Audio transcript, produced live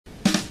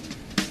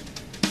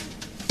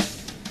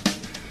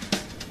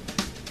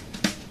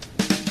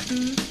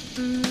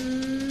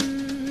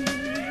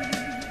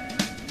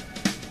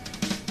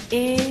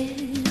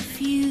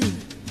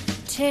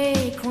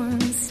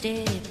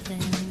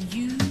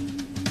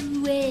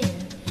you will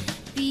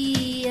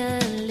be a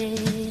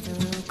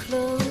little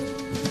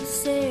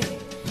closer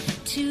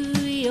to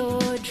your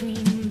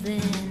dream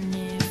than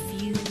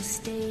if you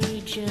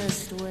stay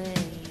just where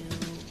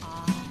you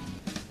are.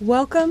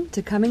 Welcome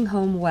to Coming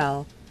Home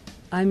Well.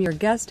 I'm your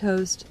guest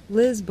host,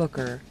 Liz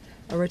Booker,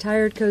 a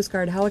retired Coast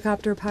Guard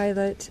helicopter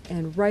pilot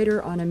and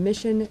writer on a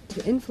mission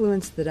to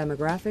influence the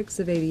demographics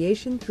of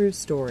aviation through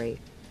story.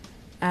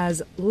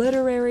 As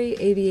literary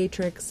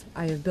aviatrix,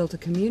 I have built a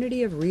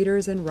community of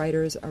readers and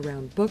writers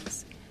around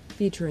books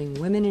featuring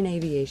women in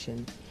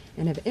aviation,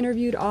 and have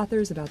interviewed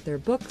authors about their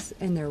books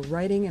and their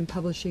writing and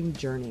publishing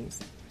journeys.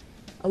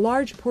 A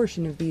large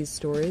portion of these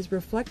stories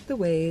reflect the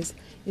ways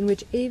in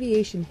which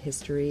aviation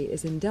history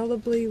is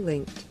indelibly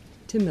linked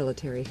to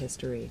military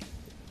history.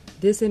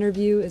 This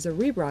interview is a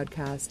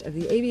rebroadcast of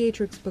the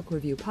Aviatrix Book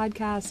Review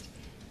podcast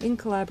in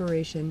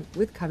collaboration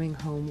with Coming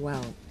Home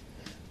Well.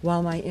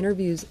 While my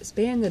interviews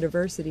span the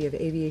diversity of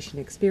aviation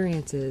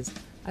experiences,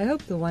 I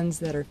hope the ones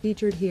that are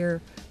featured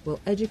here will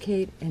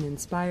educate and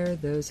inspire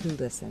those who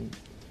listen.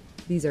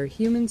 These are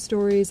human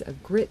stories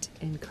of grit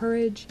and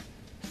courage,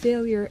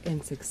 failure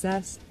and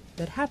success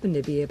that happen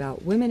to be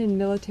about women in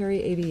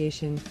military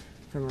aviation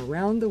from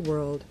around the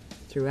world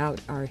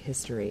throughout our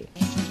history.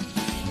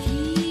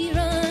 Here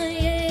I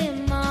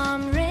am,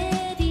 I'm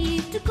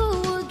ready to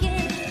go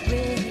again,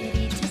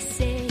 ready to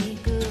say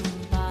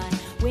goodbye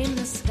when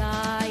the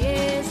sky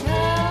is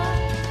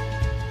high.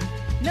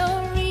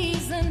 No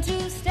reason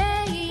to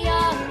stay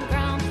on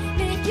ground.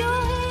 Lift your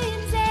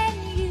hands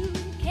and you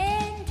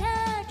can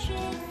touch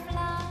and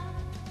fly.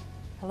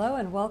 Hello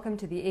and welcome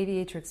to the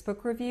Aviatrix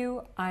Book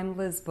Review. I'm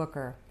Liz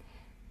Booker.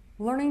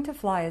 Learning to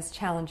fly is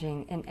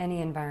challenging in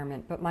any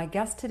environment, but my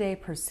guest today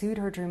pursued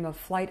her dream of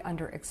flight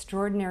under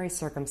extraordinary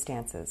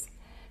circumstances.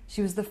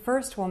 She was the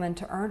first woman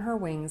to earn her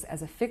wings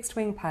as a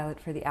fixed-wing pilot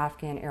for the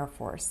Afghan Air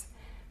Force.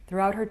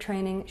 Throughout her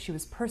training, she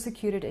was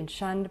persecuted and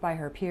shunned by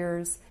her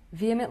peers,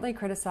 vehemently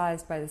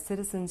criticized by the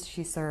citizens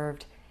she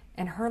served,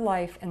 and her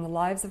life and the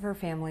lives of her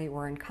family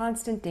were in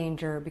constant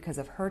danger because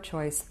of her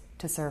choice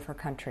to serve her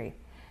country.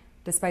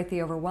 Despite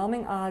the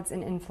overwhelming odds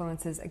and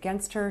influences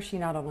against her, she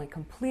not only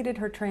completed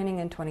her training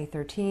in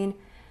 2013,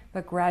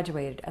 but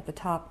graduated at the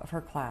top of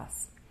her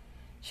class.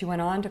 She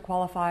went on to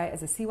qualify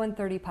as a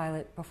C-130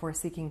 pilot before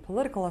seeking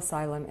political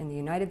asylum in the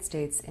United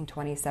States in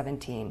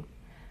 2017.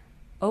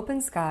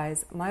 Open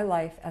Skies, My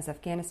Life as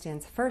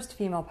Afghanistan's First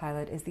Female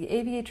Pilot is the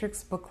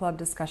Aviatrix Book Club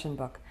discussion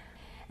book,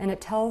 and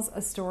it tells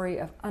a story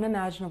of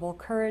unimaginable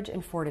courage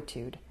and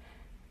fortitude.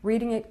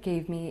 Reading it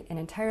gave me an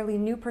entirely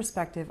new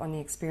perspective on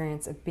the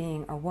experience of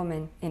being a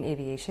woman in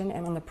aviation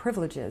and on the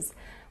privileges,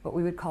 what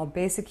we would call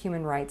basic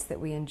human rights, that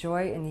we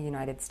enjoy in the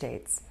United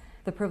States.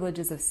 The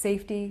privileges of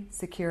safety,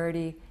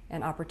 security,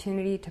 and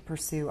opportunity to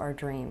pursue our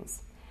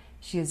dreams.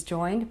 She is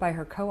joined by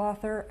her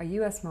co-author, a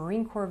U.S.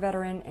 Marine Corps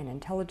veteran and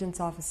intelligence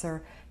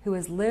officer who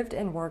has lived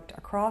and worked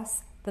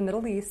across the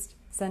Middle East,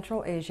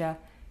 Central Asia,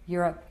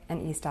 Europe,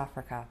 and East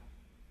Africa.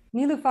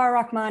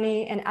 Niloofar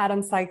Rahmani and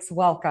Adam Sikes,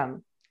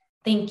 welcome.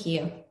 Thank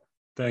you.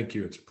 Thank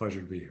you. It's a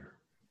pleasure to be here.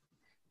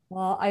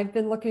 Well, I've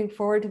been looking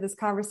forward to this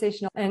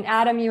conversation. And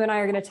Adam, you and I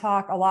are going to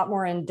talk a lot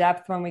more in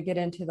depth when we get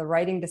into the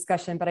writing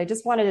discussion, but I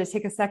just wanted to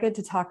take a second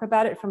to talk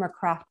about it from a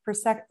craft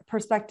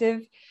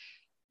perspective,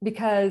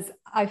 because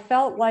I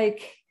felt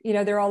like,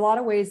 there are a lot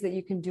of ways that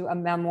you can do a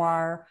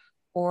memoir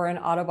or an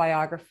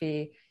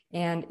autobiography.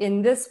 And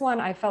in this one,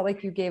 I felt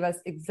like you gave us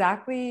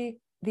exactly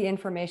the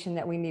information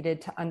that we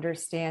needed to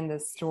understand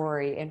this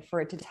story and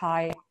for it to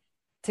tie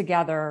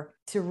together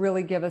to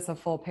really give us a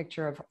full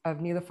picture of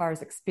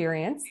Niloofar's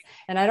experience.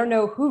 And I don't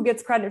know who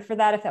gets credit for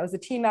that, if that was a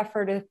team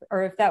effort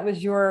or if that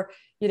was your,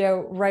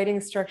 writing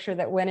structure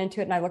that went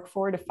into it. And I look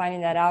forward to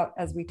finding that out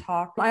as we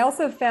talk. I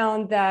also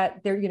found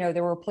that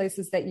there were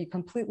places that you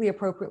completely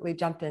appropriately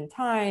jumped in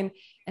time.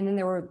 And then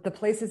there were the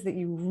places that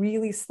you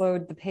really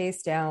slowed the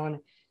pace down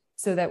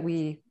so that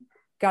we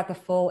got the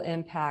full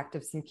impact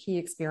of some key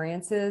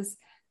experiences.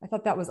 I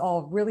thought that was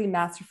all really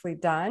masterfully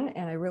done,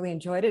 and I really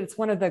enjoyed it. It's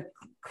one of the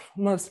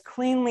most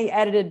cleanly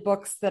edited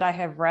books that I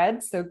have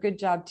read, so good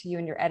job to you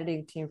and your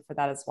editing team for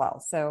that as well.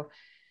 So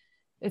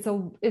it's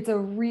a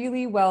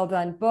really well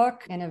done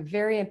book and a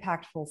very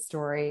impactful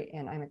story,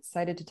 and I'm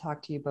excited to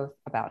talk to you both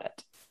about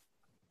it.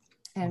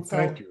 And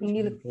so,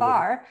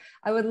 Niloofar,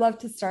 I would love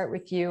to start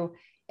with you,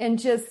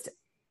 and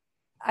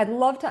I'd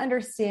love to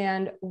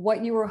understand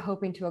what you were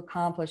hoping to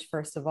accomplish,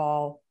 first of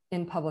all,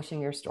 in publishing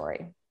your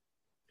story.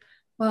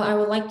 Well, I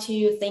would like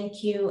to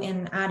thank you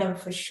and Adam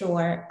for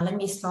sure. Let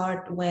me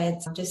start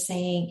with just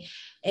saying,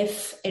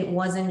 if it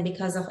wasn't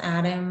because of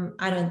Adam,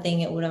 I don't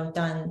think it would have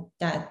done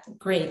that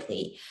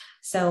greatly.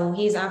 So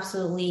he's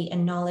absolutely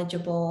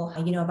knowledgeable,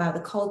 about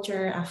the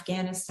culture,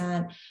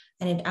 Afghanistan,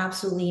 and it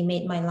absolutely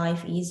made my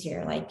life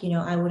easier.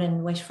 I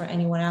wouldn't wish for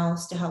anyone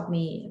else to help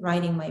me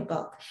writing my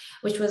book,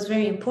 which was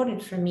very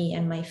important for me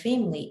and my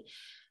family.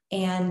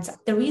 And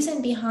the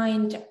reason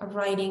behind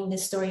writing the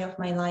story of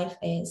my life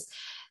is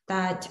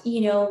that,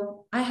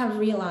 I have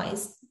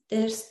realized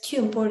there's two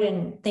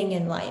important things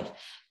in life: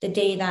 the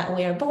day that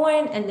we are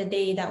born and the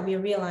day that we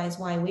realize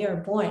why we are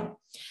born.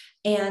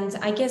 And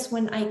I guess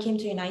when I came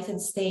to the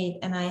United States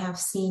and I have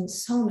seen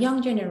so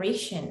young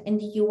generation in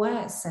the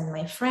US and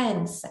my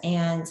friends,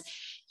 and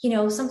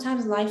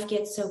sometimes life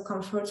gets so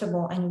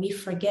comfortable and we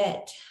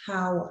forget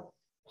how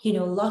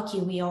lucky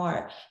we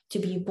are to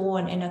be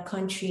born in a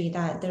country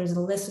that there's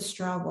less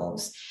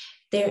struggles.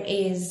 There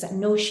is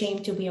no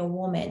shame to be a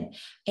woman.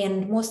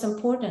 And most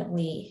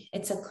importantly,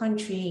 it's a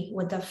country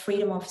with the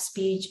freedom of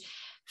speech,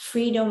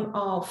 freedom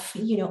of,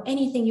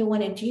 anything you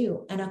want to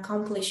do and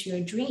accomplish your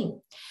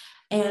dream.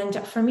 And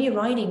for me,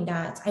 writing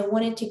that, I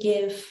wanted to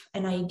give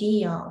an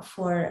idea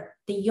for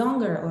the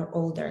younger or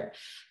older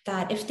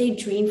that if they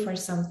dream for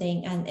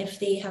something and if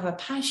they have a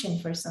passion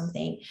for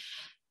something,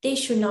 they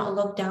should not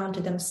look down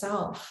to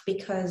themselves,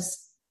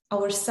 because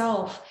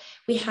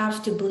we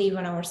have to believe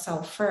in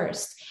ourselves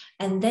first.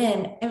 And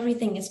then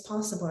everything is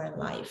possible in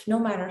life, no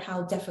matter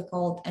how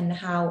difficult and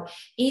how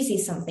easy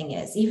something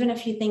is. Even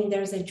if you think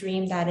there's a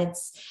dream that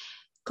it's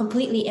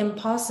completely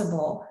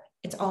impossible,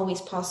 it's always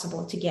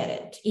possible to get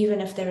it,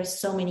 even if there's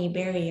so many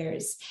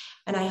barriers.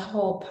 And I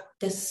hope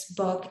this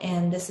book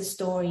and this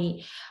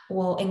story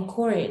will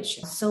encourage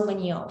so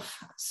many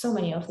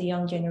of the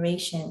young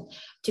generation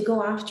to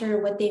go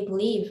after what they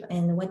believe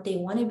and what they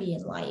want to be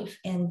in life,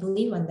 and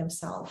believe in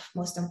themselves,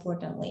 most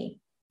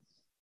importantly.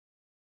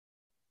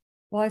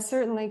 Well, I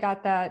certainly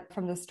got that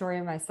from the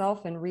story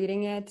myself and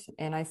reading it.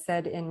 And I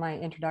said in my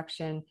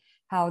introduction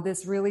how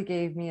this really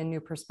gave me a new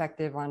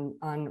perspective on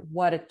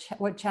what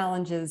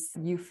challenges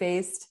you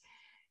faced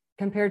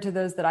compared to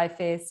those that I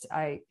faced.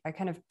 I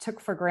kind of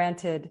took for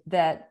granted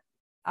that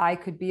I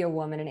could be a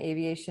woman in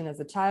aviation as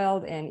a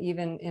child and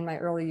even in my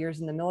early years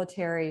in the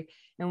military.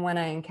 And when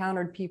I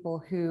encountered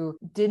people who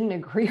didn't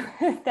agree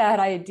with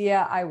that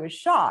idea, I was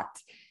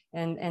shocked.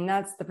 And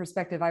that's the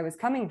perspective I was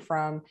coming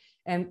from.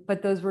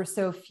 But those were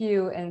so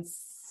few and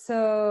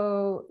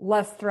so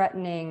less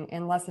threatening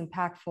and less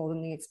impactful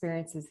than the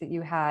experiences that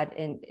you had.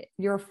 And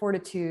your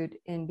fortitude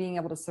in being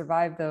able to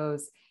survive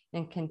those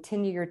and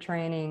continue your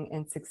training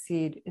and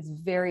succeed is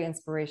very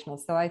inspirational.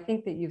 So I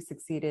think that you've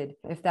succeeded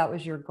if that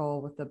was your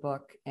goal with the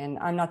book. And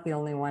I'm not the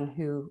only one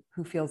who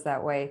feels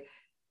that way.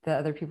 The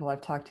other people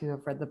I've talked to who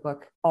have read the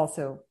book,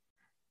 also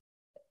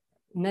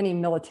many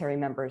military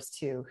members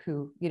too,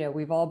 who,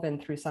 we've all been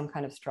through some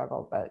kind of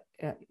struggle, but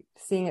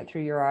seeing it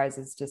through your eyes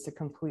is just a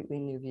completely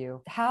new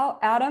view.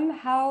 Adam,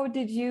 how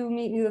did you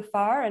meet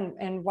Niloofar,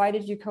 and why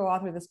did you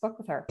co-author this book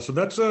with her? So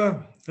that's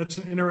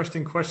an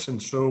interesting question.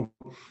 So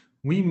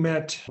we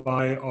met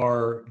by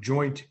our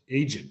joint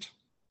agent.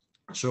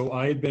 So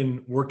I had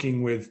been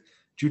working with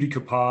Judy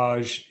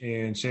Coppage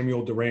and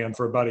Samuel Duran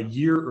for about a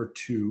year or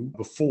two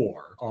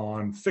before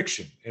on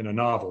fiction in a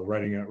novel,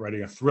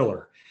 writing a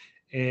thriller.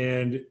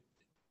 And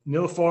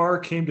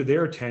Niloofar came to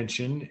their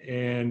attention,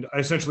 and I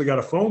essentially got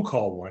a phone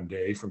call one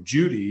day from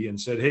Judy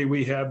and said, "Hey,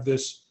 we have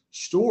this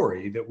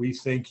story that we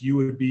think you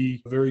would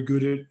be very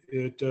good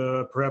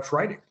at perhaps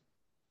writing."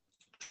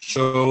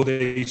 So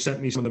they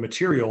sent me some of the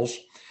materials,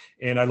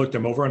 and I looked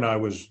them over, and I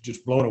was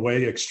just blown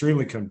away.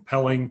 Extremely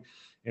compelling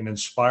and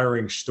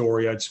inspiring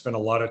story. I'd spent a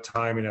lot of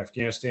time in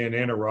Afghanistan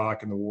and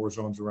Iraq and the war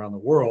zones around the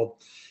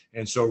world,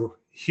 and so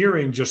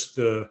hearing just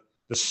the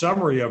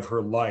summary of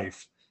her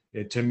life,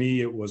 to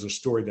me, it was a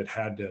story that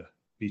had to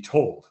be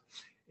told.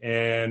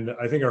 And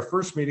I think our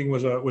first meeting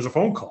was a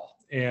phone call,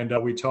 and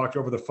we talked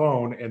over the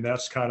phone, and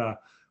that's kind of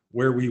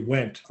where we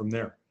went from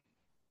there.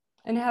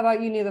 And how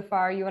about you,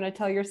 Niloofar? You want to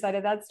tell your side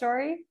of that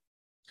story?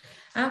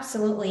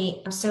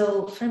 Absolutely.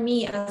 So for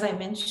me, as I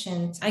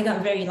mentioned, I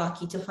got very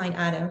lucky to find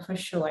Adam for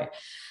sure.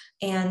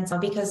 And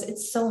because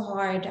it's so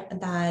hard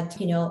that,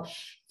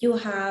 you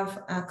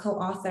have a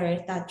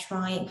co-author that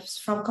tries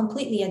from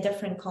completely a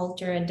different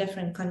culture, a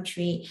different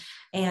country,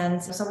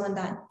 and someone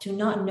that do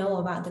not know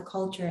about the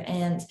culture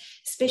and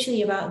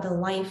especially about the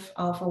life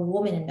of a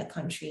woman in the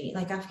country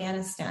like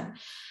Afghanistan.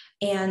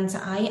 And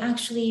I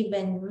actually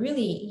been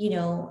really,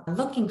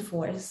 looking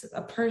for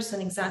a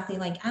person exactly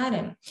like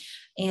Adam.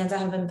 And I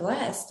have been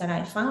blessed that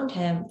I found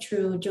him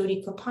through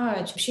Judy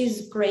Coppage.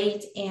 She's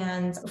great.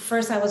 And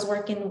first I was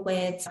working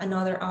with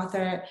another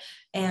author,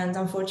 and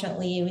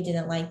unfortunately we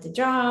didn't like the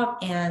job.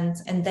 And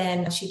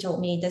then she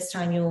told me, this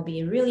time you will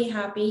be really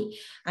happy.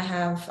 I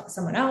have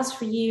someone else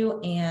for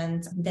you.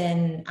 And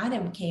then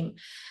Adam came.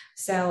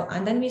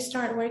 And then we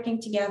started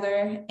working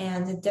together,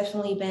 and it's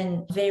definitely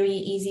been a very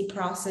easy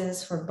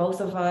process for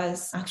both of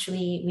us.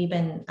 Actually, we've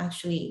been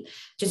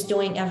just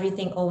doing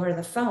everything over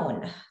the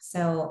phone.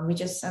 So we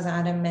just, as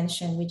Adam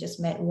mentioned, we just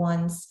met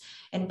once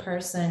in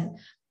person,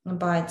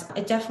 but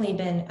it definitely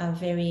been a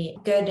very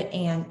good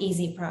and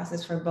easy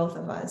process for both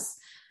of us.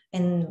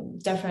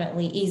 And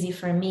definitely easy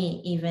for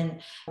me, even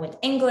with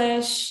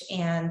English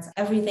and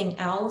everything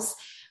else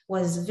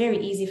was very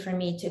easy for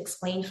me to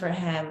explain for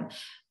him.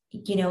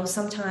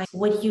 Sometimes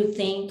what you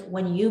think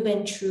when you've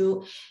been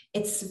through,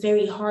 it's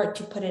very hard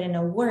to put it in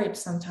a word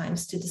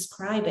sometimes to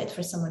describe it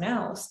for someone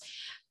else.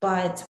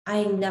 But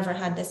I never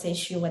had this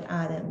issue with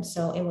Adam.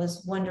 So it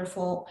was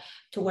wonderful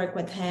to work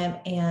with him.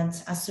 And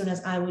as soon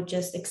as I would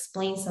just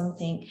explain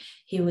something,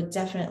 he would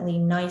definitely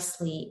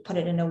nicely put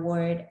it in a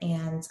word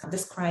and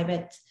describe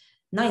it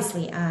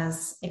nicely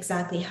as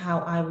exactly how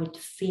I would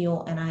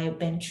feel and I've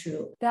been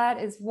through.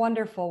 That is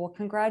wonderful. Well,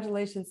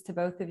 congratulations to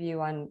both of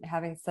you on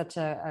having such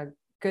a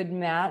good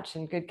match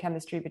and good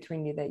chemistry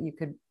between you that you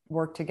could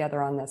work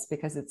together on this,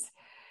 because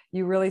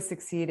you really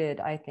succeeded,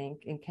 I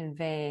think, in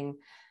conveying.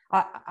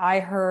 I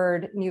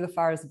heard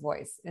Nilofar's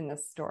voice in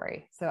this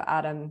story. So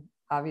Adam,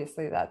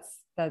 obviously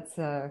that's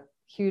a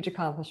huge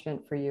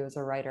accomplishment for you as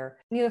a writer.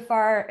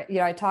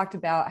 Niloofar, I talked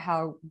about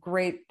how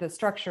great the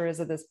structure is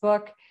of this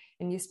book,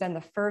 and you spend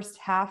the first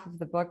half of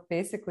the book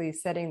basically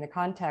setting the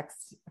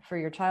context for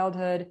your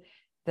childhood,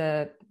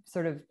 the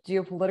sort of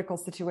geopolitical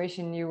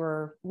situation you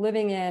were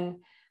living in.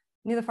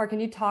 Niloofar, can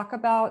you talk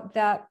about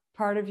that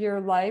part of your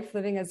life,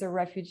 living as a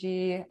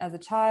refugee as a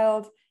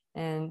child,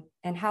 and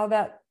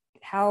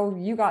how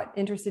you got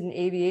interested in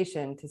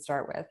aviation to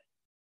start with?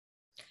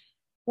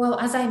 Well,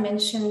 as I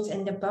mentioned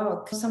in the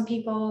book, some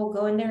people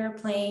go in their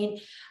airplane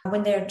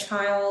when they're a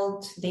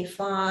child, they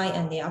fly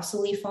and they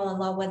absolutely fall in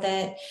love with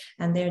it,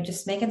 and they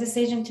just make a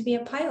decision to be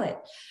a pilot.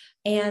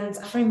 And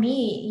for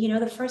me,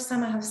 the first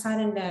time I have sat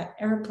in the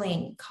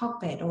airplane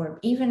cockpit, or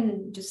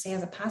even just say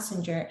as a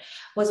passenger,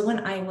 was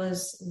when I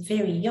was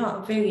very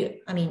young,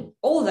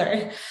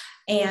 older.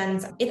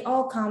 And it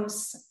all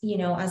comes,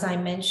 as I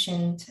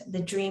mentioned,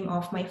 the dream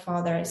of my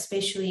father,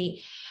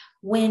 especially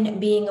when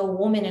being a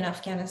woman in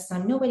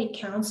Afghanistan, nobody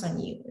counts on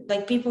you.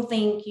 Like, people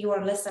think you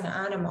are less than an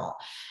animal.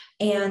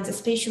 And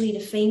especially the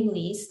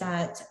families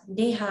that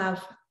they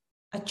have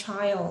a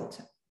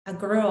child, a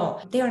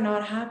girl, they are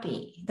not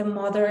happy. The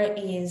mother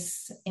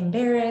is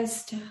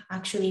embarrassed,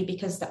 actually,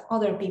 because the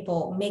other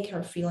people make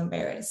her feel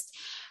embarrassed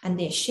and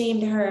they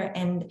shamed her.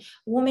 And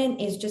woman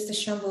is just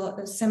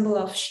a symbol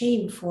of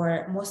shame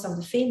for most of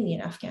the family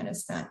in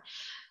Afghanistan.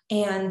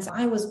 And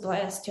I was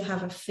blessed to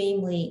have a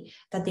family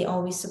that they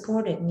always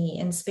supported me,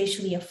 and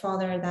especially a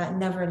father that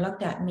never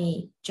looked at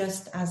me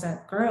just as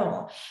a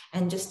girl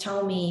and just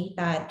tell me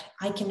that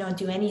I cannot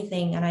do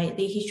anything and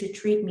he should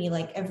treat me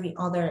like every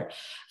other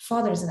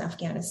fathers in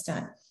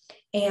Afghanistan.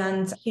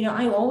 And,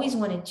 I always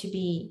wanted to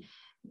be,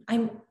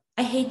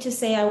 I hate to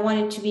say I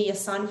wanted to be a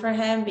son for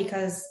him,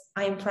 because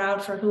I'm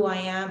proud for who I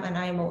am and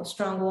I'm a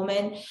strong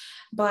woman,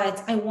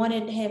 but I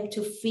wanted him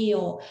to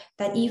feel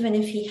that even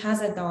if he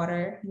has a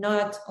daughter,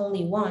 not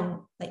only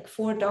one, like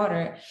 4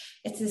 daughters,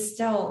 it's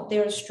still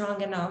they're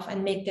strong enough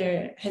and make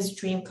his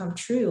dream come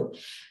true.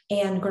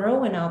 And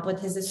growing up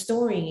with his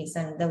stories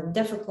and the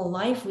difficult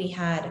life we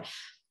had,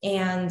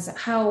 and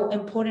how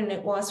important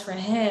it was for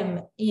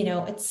him,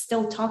 it's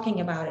still talking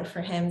about it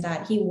for him,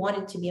 that he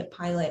wanted to be a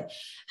pilot,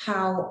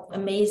 how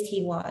amazed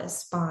he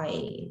was by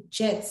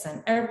jets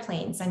and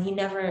airplanes, and he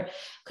never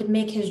could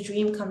make his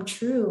dream come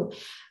true.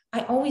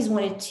 I always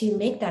wanted to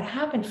make that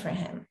happen for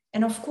him.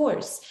 And of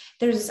course,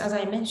 as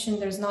I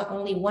mentioned, there's not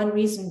only one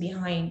reason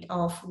behind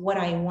of what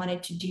I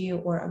wanted to do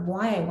or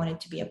why I wanted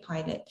to be a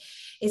pilot.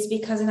 It's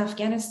because in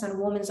Afghanistan,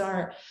 women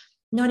are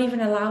not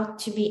even allowed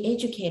to be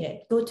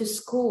educated, go to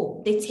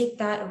school. They take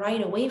that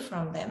right away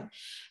from them.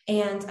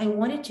 And I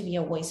wanted to be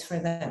a voice for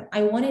them.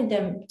 I wanted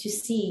them to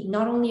see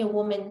not only a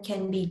woman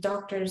can be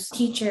doctors,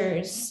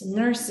 teachers,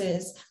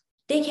 nurses,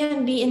 they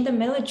can be in the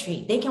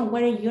military, they can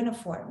wear a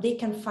uniform, they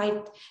can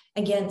fight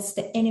against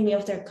the enemy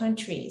of their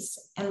countries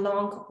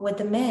along with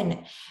the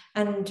men.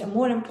 And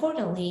more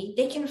importantly,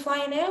 they can fly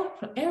an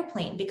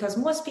airplane, because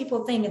most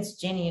people think it's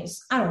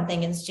genius. I don't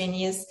think it's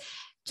genius.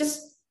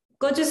 Just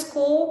go to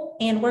school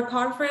and work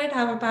hard for it,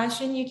 have a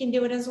passion, you can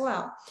do it as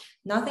well.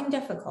 Nothing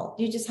difficult.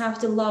 You just have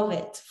to love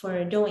it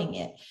for doing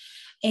it.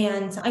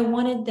 And I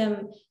wanted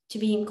them to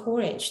be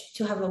encouraged,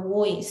 to have a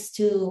voice,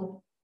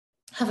 to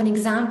have an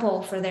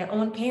example for their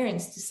own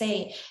parents, to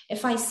say,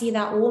 if I see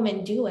that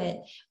woman do it,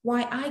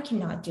 why I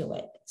cannot do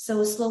it?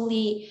 So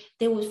slowly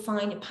they would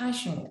find a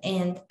passion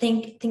and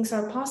think things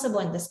are possible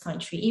in this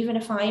country, even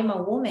if I am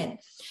a woman.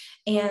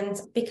 And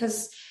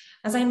because,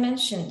 as I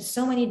mentioned,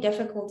 so many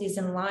difficulties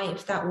in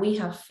life that we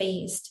have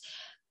faced.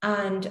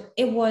 And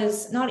it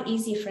was not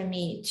easy for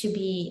me to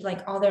be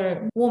like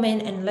other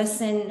women and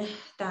listen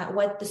that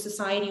what the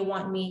society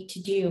want me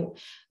to do.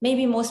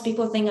 Maybe most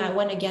people think I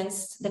went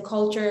against the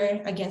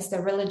culture, against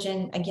the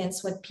religion,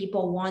 against what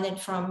people wanted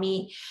from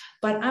me,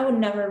 but I would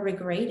never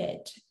regret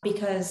it,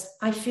 because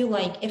I feel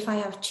like if I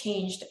have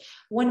changed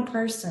one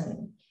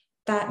person,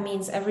 that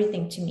means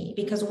everything to me,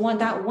 because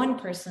that one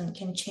person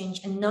can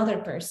change another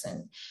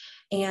person.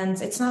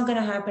 And it's not going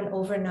to happen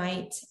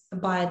overnight,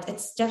 but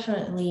it's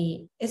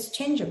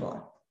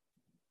changeable.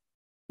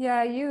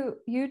 Yeah,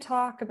 you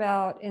talk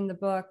about in the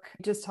book,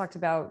 just talked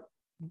about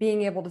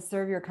being able to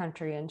serve your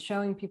country and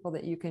showing people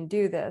that you can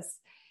do this.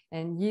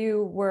 And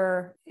you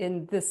were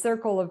in the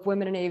circle of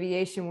women in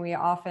aviation. We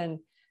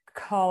often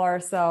call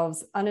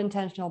ourselves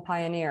unintentional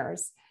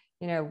pioneers.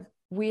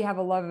 We have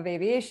a love of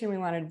aviation. We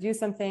wanted to do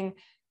something.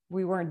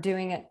 We weren't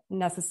doing it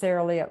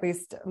necessarily, at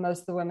least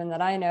most of the women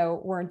that I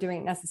know weren't doing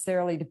it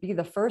necessarily to be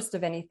the first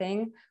of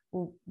anything.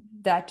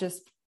 That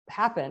just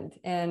happened.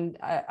 And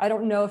I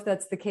don't know if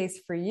that's the case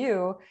for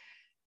you.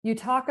 You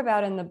talk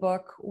about in the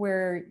book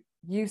where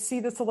you see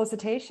the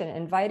solicitation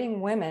inviting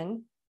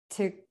women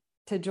to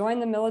join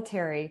the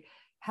military.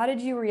 How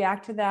did you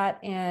react to that?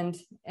 And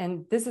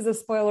this is a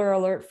spoiler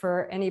alert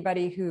for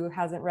anybody who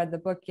hasn't read the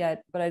book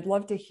yet, but I'd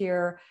love to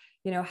hear,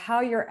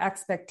 how your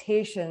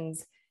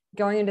expectations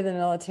going into the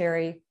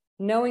military,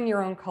 knowing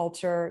your own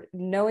culture,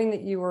 knowing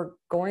that you were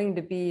going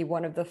to be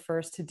one of the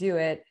first to do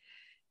it,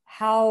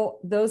 how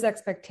those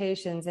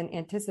expectations and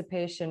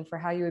anticipation for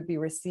how you would be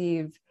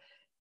received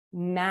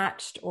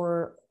matched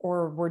or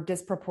were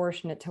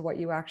disproportionate to what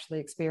you actually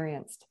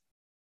experienced.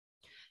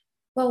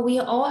 Well, we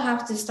all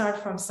have to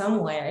start from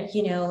somewhere,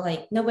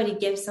 like nobody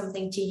gives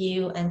something to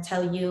you and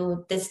tell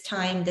you this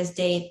time, this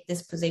date,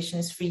 this position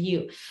is for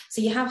you.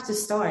 So you have to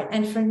start.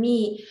 And for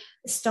me,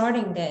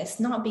 starting this,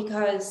 not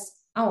because,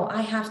 oh,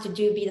 I have to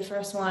be the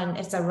first one.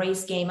 It's a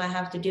race game. I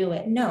have to do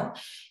it. No,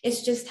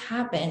 it's just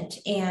happened.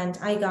 And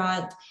I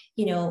got,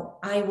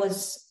 I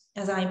was,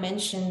 as I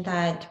mentioned,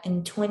 that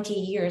in 20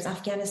 years,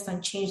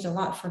 Afghanistan changed a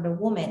lot for the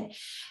woman.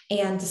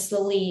 And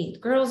slowly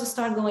girls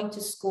start going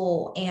to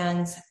school,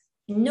 and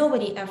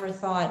nobody ever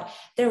thought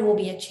there will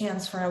be a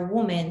chance for a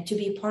woman to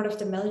be part of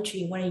the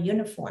military, wear a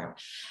uniform.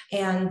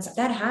 And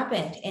that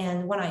happened.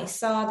 And when I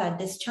saw that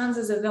this chance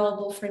is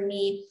available for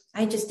me,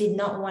 I just did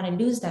not want to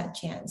lose that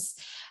chance.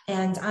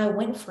 And I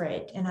went for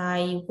it. And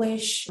I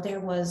wish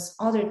there was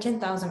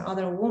 10,000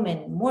 other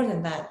women, more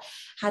than that,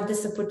 had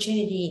this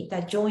opportunity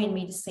that joined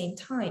me at the same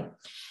time.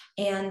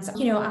 And,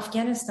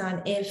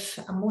 Afghanistan, if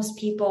most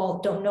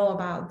people don't know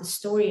about the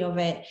story of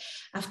it,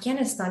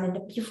 Afghanistan,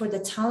 before the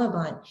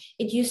Taliban,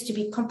 it used to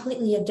be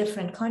completely a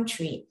different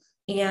country.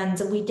 And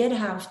we did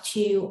have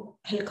 2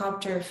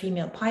 helicopter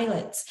female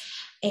pilots.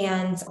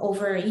 And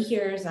over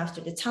years after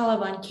the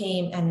Taliban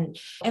came and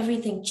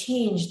everything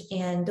changed,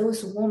 and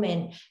those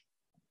women,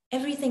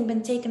 everything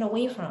been taken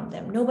away from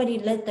them. Nobody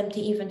let them to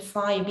even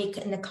fly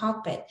in the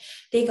cockpit.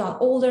 They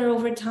got older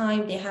over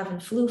time. They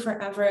haven't flew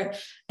forever.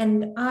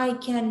 And I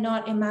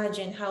cannot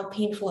imagine how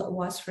painful it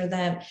was for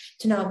them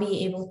to not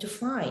be able to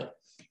fly.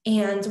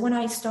 And when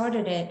I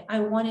started it,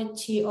 I wanted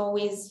to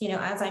always,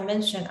 as I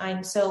mentioned,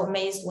 I'm so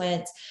amazed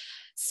with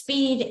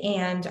speed,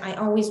 and I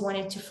always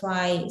wanted to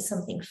fly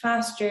something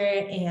faster,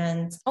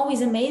 and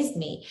always amazed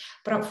me.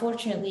 But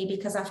unfortunately,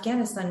 because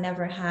Afghanistan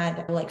never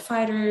had like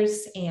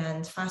fighters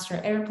and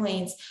faster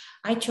airplanes,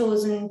 I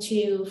chosen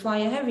to fly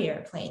a heavy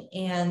airplane.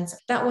 And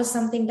that was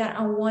something that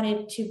I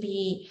wanted to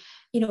be,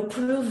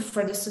 prove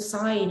for the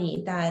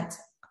society that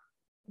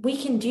we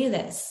can do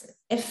this.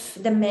 If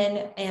the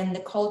men and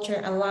the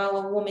culture allow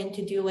a woman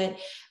to do it,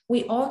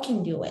 we all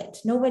can do it.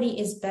 Nobody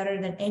is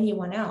better than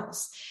anyone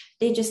else.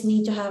 They just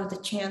need to have the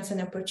chance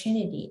and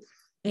opportunity.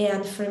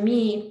 And for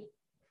me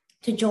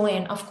to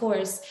join, of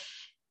course,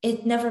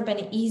 it's never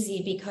been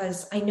easy,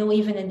 because I know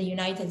even in the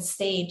United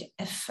States,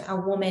 if a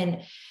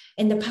woman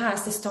in the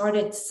past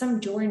started some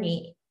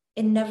journey,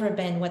 it never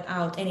been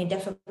without any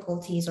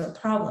difficulties or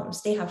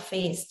problems. They have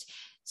faced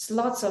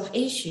lots of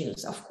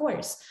issues, of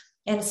course.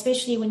 And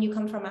especially when you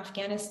come from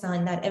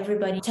Afghanistan, that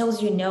everybody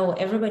tells you no,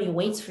 everybody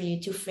waits for you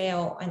to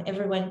fail, and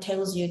everyone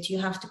tells you you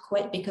have to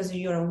quit because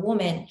you're a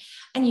woman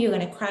and you're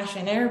going to crash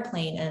an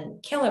airplane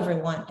and kill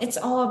everyone. It's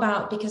all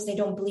about because they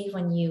don't believe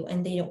in you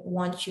and they don't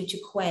want you to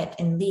quit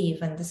and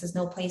leave, and this is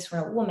no place for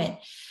a woman.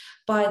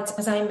 But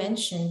as I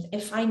mentioned,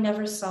 if I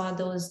never saw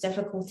those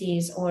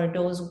difficulties or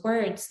those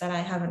words that I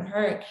haven't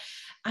heard,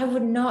 I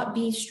would not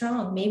be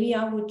strong. Maybe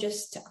I would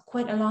just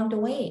quit along the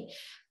way.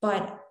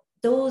 But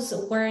those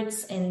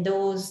words and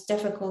those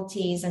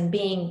difficulties and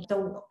being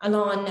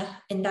alone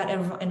in that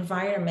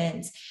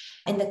environment,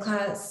 in the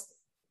class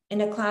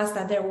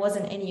that there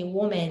wasn't any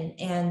woman,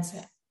 and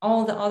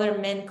all the other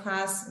men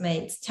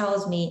classmates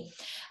tells me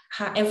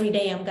how every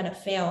day I'm going to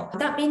fail,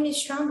 that made me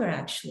stronger,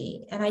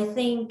 actually. And I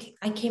think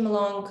I came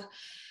along,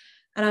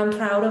 and I'm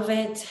proud of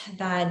it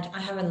that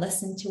I haven't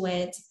listened to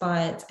it,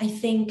 but I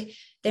think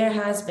there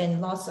has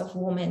been lots of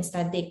women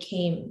that they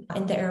came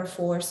in the Air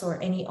Force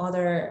or any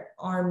other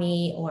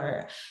army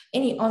or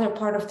any other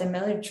part of the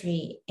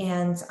military,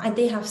 and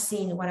they have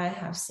seen what I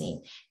have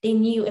seen. They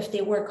knew if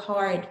they work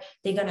hard,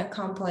 they're going to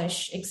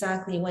accomplish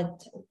exactly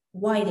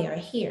why they are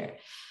here,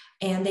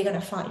 and they're going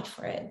to fight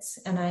for it.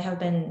 And I have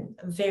been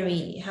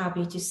very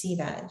happy to see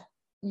that.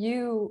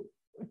 You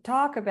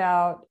talk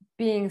about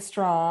being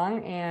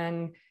strong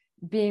and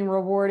being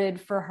rewarded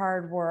for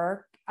hard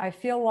work. I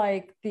feel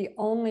like the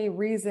only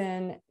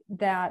reason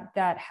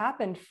that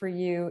happened for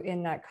you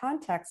in that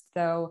context,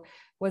 though,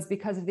 was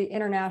because of the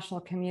international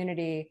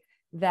community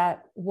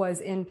that was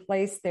in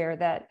place there,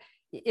 that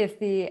if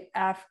the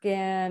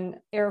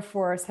Afghan Air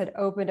Force had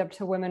opened up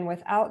to women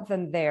without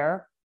them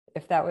there,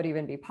 if that would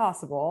even be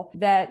possible,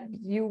 that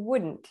you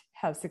wouldn't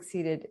have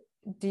succeeded.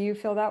 Do you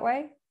feel that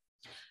way?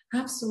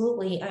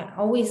 Absolutely. I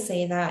always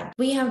say that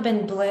we have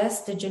been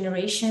blessed, the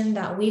generation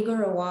that we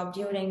grew up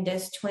during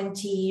this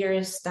 20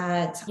 years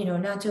that,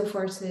 NATO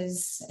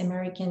forces,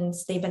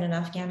 Americans, they've been in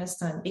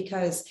Afghanistan,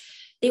 because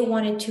they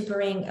wanted to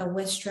bring a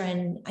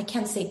Western, I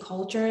can't say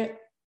culture,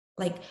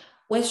 like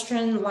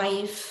Western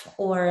life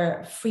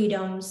or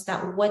freedoms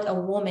that what a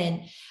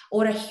woman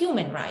or a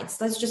human rights,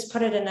 let's just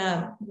put it in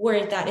a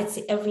word that it's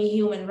every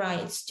human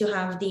rights to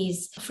have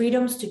these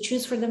freedoms to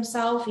choose for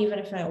themselves, even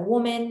if they're a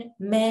woman,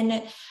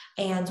 men,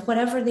 and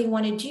whatever they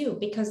want to do,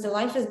 because the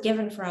life is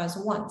given for us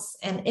once.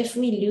 And if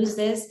we lose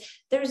this,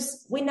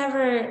 we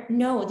never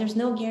know, there's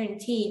no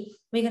guarantee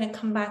we're going to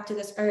come back to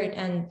this earth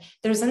and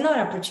there's another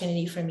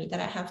opportunity for me that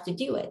I have to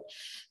do it.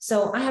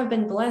 So I have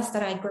been blessed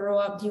that I grew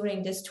up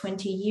during this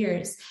 20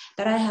 years,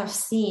 that I have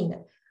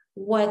seen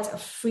what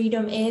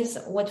freedom is,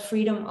 what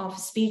freedom of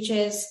speech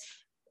is,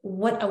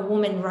 what a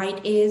woman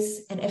right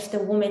is. And if the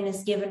woman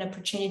is given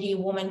opportunity,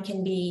 woman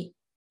can be,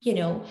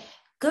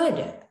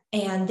 good,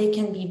 and they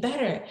can be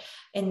better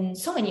in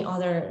so many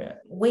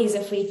other ways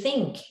if we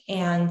think.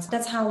 And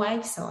that's how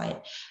I saw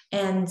it.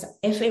 And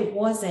if it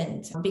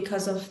wasn't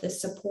because of the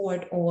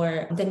support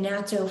or the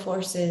NATO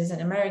forces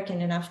and American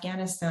in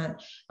Afghanistan,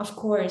 of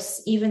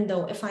course, even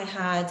though if I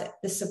had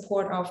the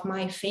support of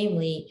my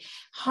family,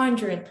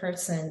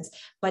 100%,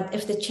 but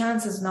if the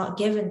chance is not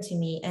given to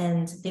me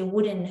and there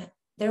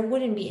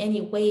wouldn't be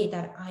any way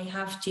that I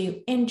have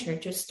to enter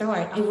to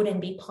start, it wouldn't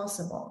be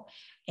possible.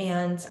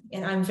 And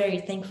I'm very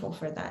thankful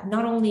for that.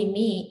 Not only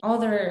me,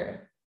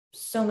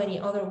 so many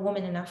other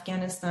women in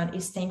Afghanistan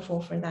is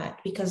thankful for that,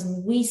 because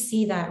we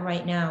see that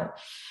right now.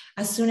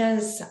 As soon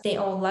as they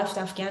all left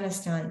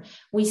Afghanistan,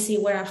 we see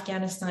where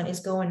Afghanistan is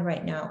going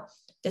right now.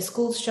 The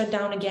schools shut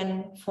down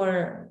again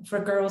for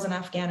girls in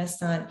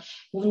Afghanistan.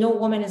 No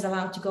woman is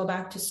allowed to go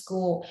back to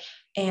school.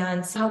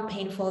 And how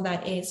painful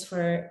that is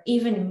for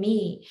even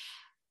me,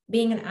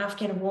 being an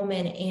Afghan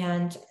woman,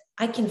 and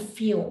I can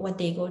feel what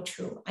they go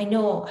through. I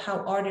know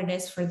how hard it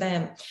is for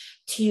them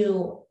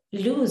to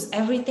lose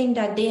everything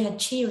that they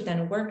achieved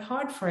and worked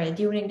hard for it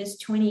during this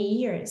 20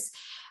 years.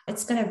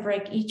 It's going to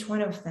break each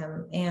one of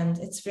them. And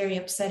it's very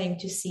upsetting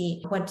to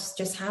see what's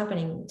just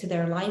happening to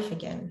their life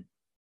again.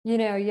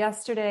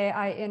 Yesterday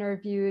I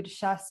interviewed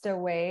Shasta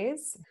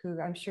Ways, who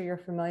I'm sure you're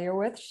familiar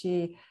with.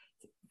 She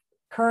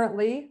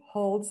currently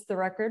holds the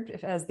record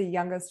as the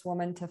youngest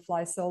woman to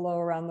fly solo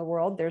around the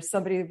world. There's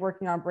somebody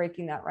working on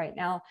breaking that right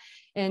now.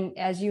 And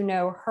as you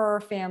know,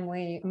 her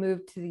family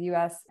moved to the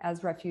US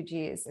as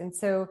refugees. And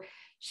so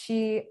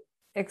she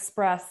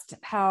expressed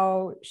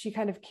how she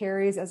kind of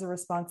carries as a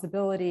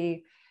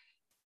responsibility,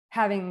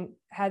 having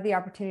had the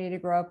opportunity to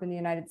grow up in the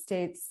United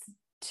States,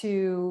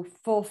 to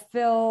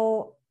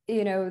fulfill,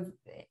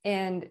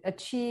 and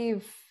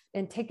achieve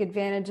and take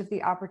advantage of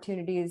the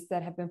opportunities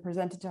that have been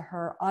presented to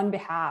her on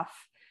behalf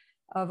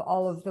of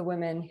all of the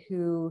women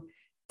who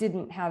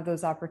didn't have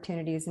those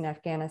opportunities in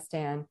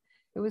Afghanistan.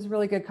 It was a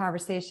really good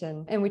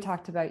conversation. And we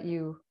talked about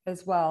you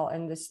as well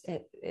in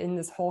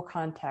this whole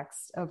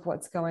context of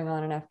what's going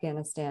on in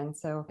Afghanistan.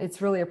 So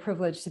it's really a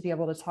privilege to be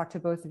able to talk to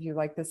both of you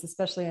like this,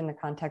 especially in the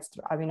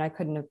context. I mean, I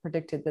couldn't have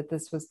predicted that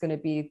this was going to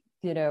be,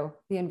 the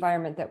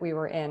environment that we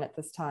were in at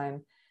this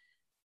time.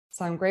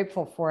 So I'm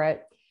grateful for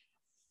it.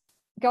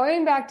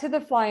 Going back to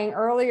the flying,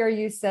 earlier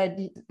you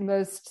said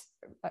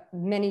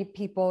many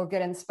people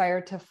get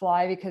inspired to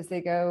fly because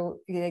they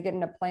get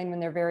in a plane when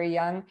they're very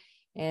young,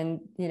 and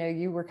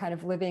you were kind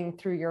of living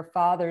through your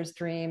father's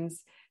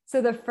dreams.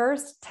 So the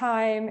first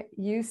time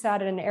you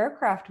sat in an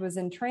aircraft was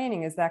in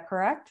training, is that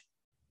correct?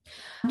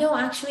 No,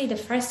 actually, the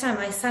first time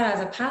I sat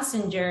as a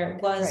passenger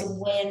was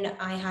when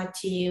I had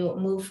to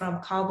move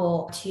from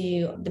Kabul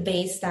to the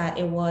base that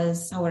it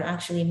was our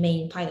actually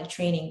main pilot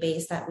training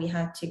base that we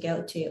had to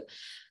go to.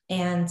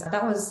 And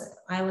I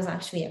was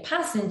actually a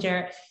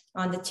passenger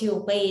on the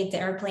 208, the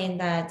airplane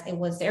that in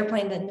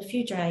the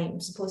future I'm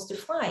supposed to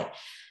fly.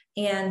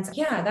 And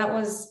yeah, that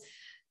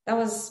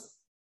was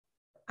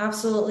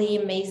absolutely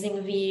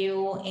amazing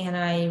view, and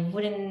I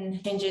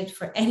wouldn't change it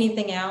for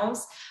anything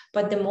else.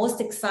 But the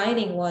most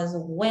exciting was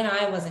when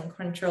I was in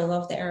control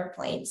of the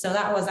airplane. So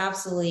that was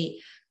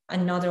absolutely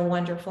another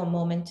wonderful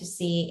moment to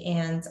see,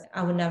 and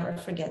I would never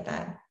forget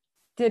that.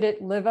 Did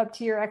it live up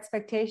to your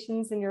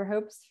expectations and your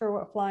hopes for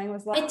what flying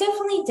was like? It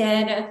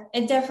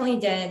definitely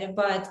did,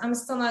 but I'm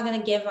still not going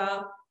to give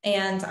up.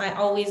 And I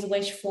always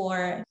wish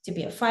to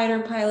be a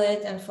fighter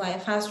pilot and fly a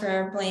faster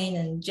airplane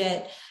and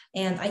jet.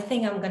 And I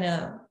think I'm going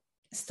to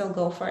still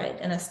go for it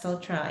and I still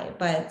try,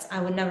 but I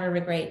would never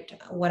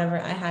regret whatever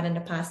I had in the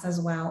past as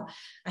well.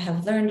 I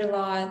have learned a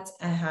lot.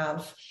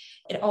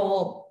 It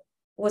all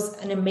was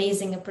an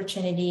amazing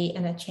opportunity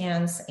and a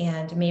chance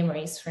and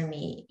memories for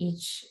me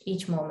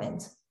each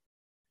moment.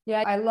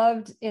 Yeah, I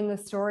loved in the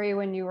story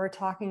when you were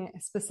talking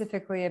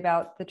specifically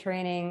about the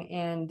training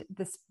and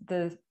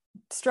the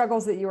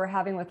struggles that you were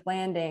having with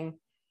landing.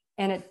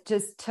 And it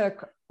just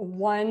took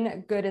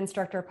one good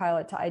instructor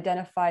pilot to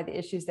identify the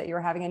issues that you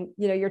were having. And,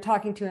 you're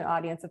talking to an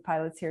audience of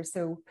pilots here,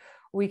 so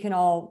we can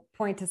all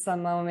point to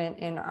some moment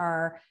in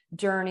our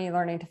journey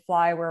learning to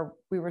fly where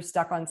we were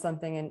stuck on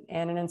something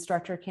and an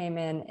instructor came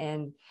in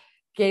and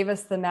gave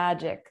us the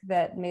magic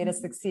that made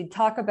us succeed.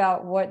 Talk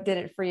about what did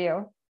it for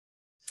you.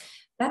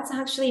 that's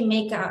actually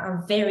make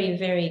a very,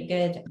 very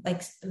good,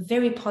 like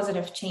very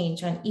positive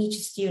change on each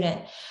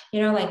student.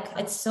 Like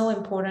it's so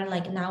important.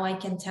 Like now I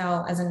can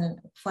tell as a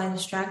flight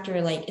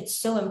instructor, like it's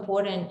so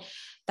important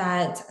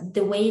that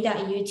the way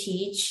that you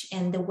teach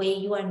and the way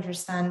you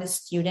understand the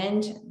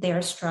student,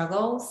 their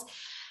struggles.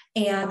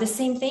 And the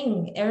same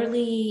thing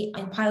early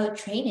in pilot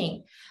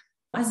training,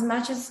 as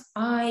much as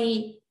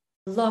I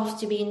love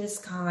to be in the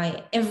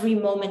sky, every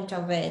moment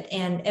of it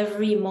and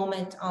every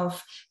moment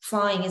of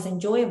flying is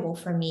enjoyable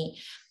for me.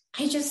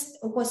 I just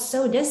was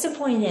so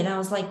disappointed. I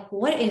was like,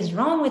 what is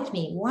wrong with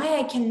me? Why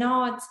I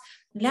cannot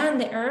land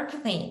the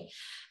airplane?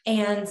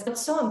 And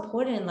it's so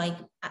important. Like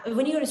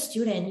when you're a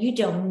student, you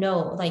don't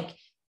know, like,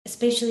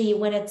 especially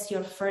when it's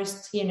your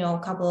first,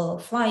 couple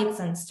of flights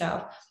and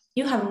stuff,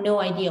 you have no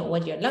idea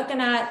what you're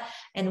looking at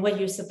and what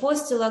you're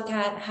supposed to look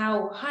at,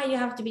 how high you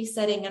have to be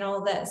setting and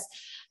all this.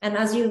 And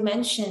as you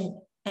mentioned,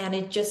 and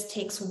it just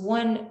takes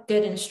one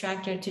good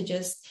instructor to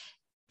just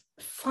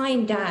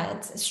find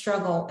that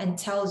struggle and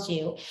tells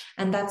you.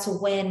 And that's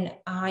when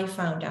I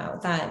found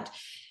out that,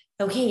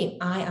 okay,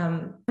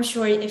 I'm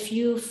sure if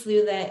you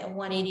flew the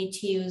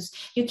 182s,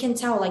 you can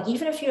tell, like,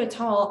 even if you're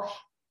tall,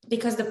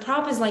 because the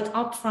prop is like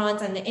up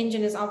front and the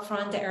engine is up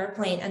front, the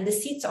airplane, and the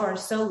seats are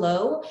so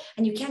low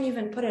and you can't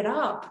even put it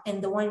up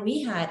in the one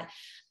we had.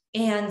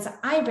 And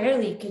I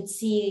barely could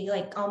see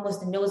like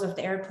almost the nose of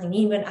the airplane,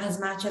 even as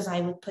much as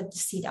I would put the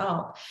seat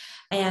up.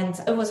 And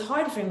it was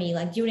hard for me,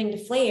 like during the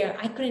flare,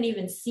 I couldn't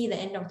even see the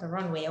end of the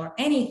runway or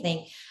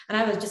anything. And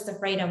I was just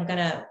afraid I'm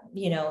gonna,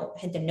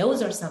 hit the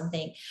nose or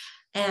something.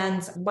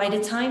 And by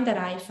the time that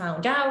I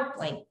found out,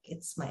 like,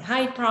 it's my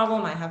height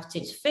problem, I have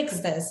to fix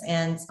this.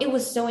 And it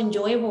was so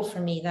enjoyable for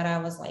me that I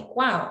was like,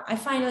 wow, I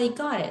finally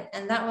got it.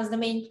 And that was the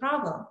main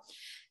problem.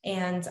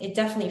 And it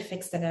definitely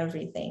fixed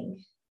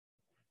everything.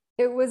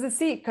 It was a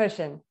seat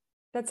cushion.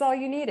 That's all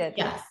you needed.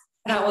 Yes,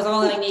 that was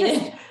all I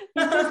needed.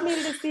 You just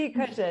needed a seat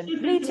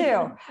cushion. Me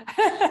too.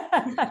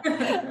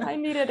 I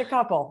needed a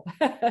couple.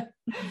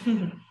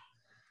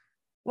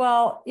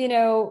 Well,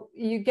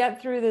 you get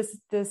through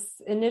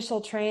this initial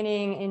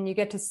training and you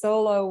get to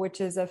solo, which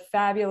is a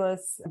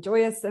fabulous,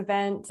 joyous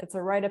event. It's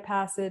a rite of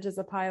passage as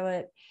a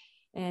pilot.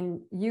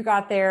 And you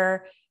got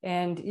there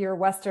and your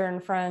Western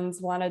friends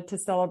wanted to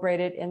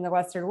celebrate it in the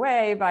Western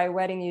way by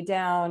wetting you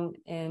down.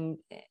 And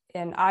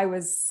I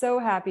was so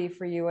happy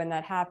for you when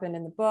that happened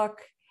in the book.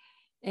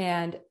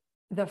 And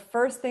the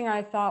first thing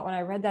I thought when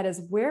I read that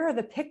is, where are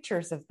the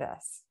pictures of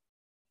this?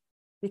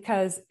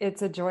 Because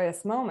it's a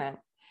joyous moment.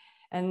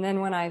 And then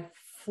when I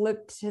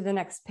flipped to the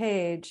next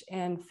page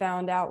and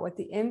found out what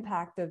the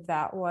impact of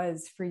that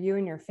was for you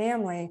and your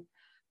family,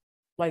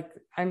 like,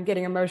 I'm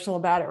getting emotional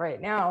about it right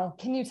now.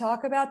 Can you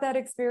talk about that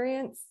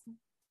experience?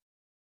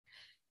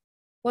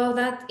 Well,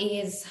 that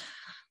is,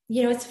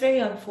 it's very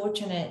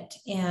unfortunate.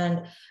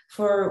 And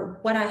for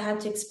what I had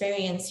to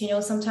experience,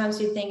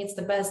 sometimes you think it's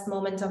the best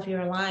moment of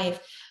your life,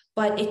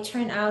 but it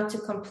turned out to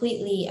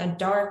completely a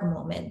dark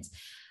moment.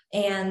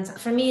 And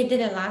for me, it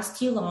didn't last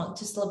too long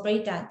to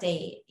celebrate that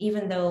day,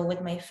 even though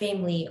with my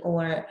family,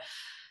 or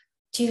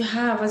to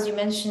have, as you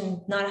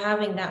mentioned, not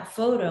having that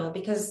photo,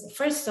 because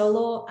for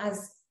solo,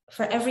 as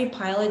for every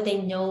pilot,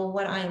 they know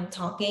what I'm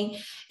talking.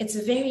 It's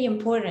very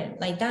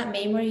important. Like that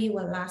memory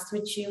will last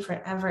with you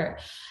forever.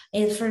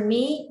 And for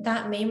me,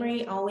 that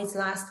memory always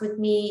lasts with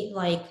me,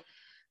 like,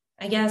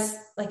 I guess,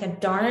 like a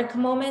dark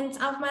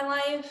moment of my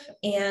life.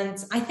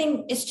 And I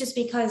think it's just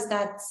because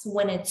that's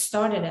when it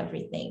started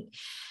everything.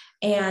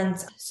 And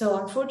so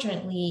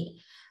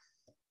unfortunately,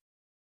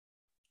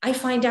 I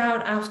find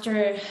out after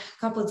a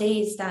couple of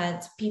days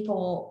that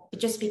people,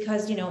 just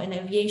because, in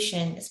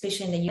aviation,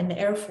 especially in the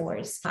Air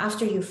Force,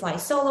 after you fly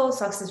solo,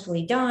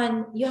 successfully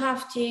done, you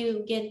have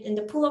to get in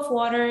the pool of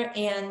water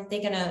and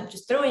they're going to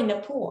just throw in the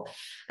pool.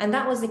 And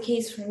that was the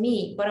case for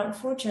me. But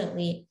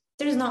unfortunately,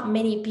 there's not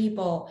many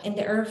people in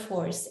the Air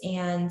Force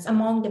and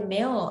among the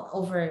male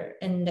over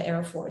in the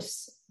Air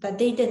Force that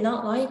they did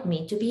not like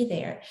me to be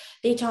there.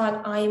 They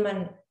thought I'm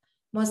an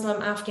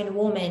Muslim Afghan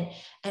woman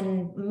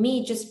and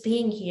me just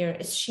being here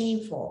is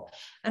shameful.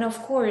 And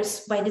of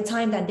course, by the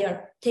time that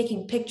they're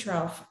taking picture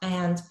of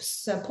and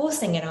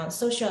posting it on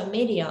social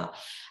media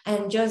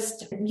and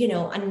just,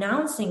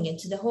 announcing it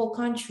to the whole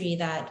country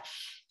that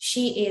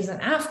she is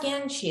an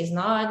Afghan, she is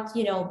not,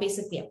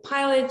 basically a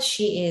pilot.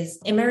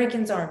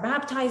 Americans are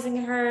baptizing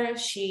her.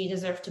 She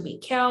deserves to be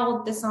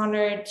killed,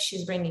 dishonored.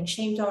 She's bringing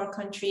shame to our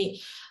country.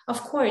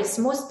 Of course,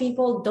 most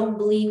people don't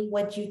believe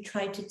what you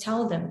try to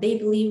tell them. They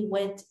believe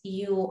what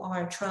you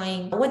are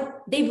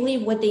they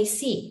believe what they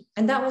see.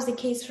 And that was the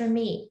case for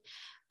me.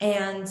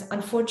 And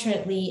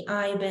unfortunately,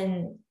 I've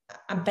been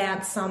a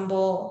bad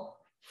symbol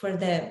for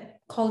the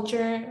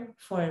culture,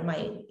 for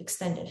my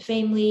extended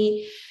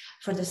family,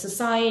 for the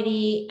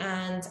society.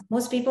 And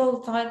most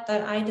people thought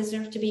that I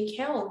deserved to be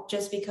killed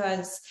just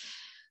because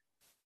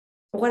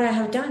what I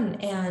have done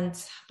and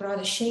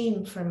brought a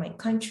shame for my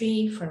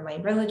country, for my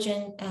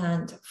religion,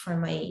 and for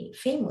my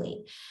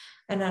family.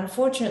 And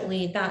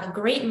unfortunately, that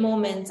great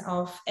moment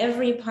of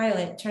every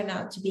pilot turned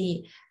out to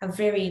be a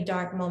very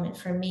dark moment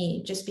for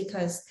me, just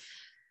because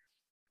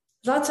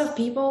lots of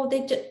people,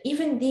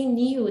 even they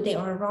knew they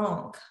are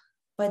wrong,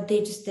 but they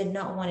just did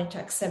not want to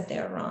accept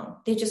they're wrong.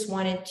 They just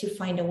wanted to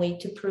find a way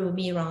to prove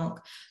me wrong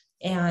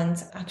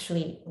and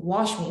actually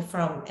wash me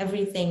from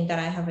everything that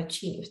I have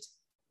achieved.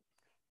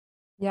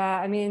 Yeah,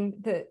 I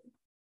mean,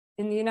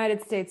 in the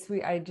United States,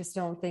 I just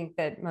don't think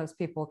that most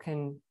people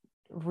can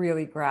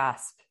really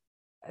grasp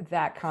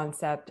that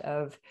concept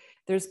of,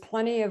 there's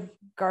plenty of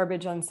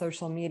garbage on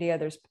social media.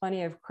 There's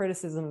plenty of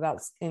criticism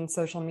in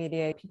social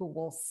media. People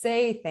will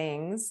say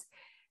things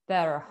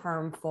that are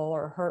harmful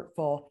or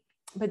hurtful,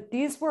 but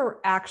these were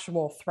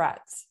actual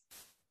threats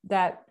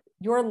that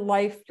your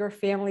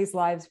family's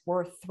lives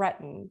were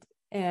threatened.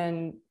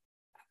 And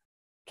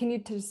can you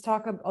just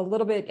talk a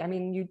little bit? I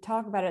mean, you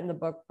talk about it in the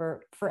book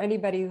for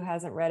anybody who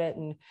hasn't read it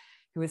and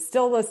who is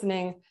still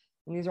listening,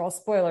 and these are all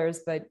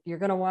spoilers, but you're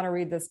going to want to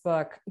read this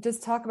book.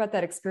 Just talk about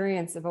that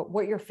experience, about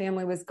what your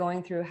family was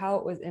going through, how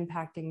it was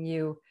impacting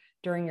you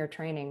during your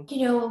training.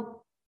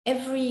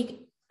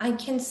 I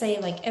can say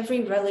like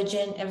every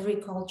religion, every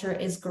culture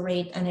is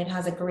great and it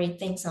has a great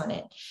things on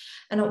it.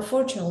 And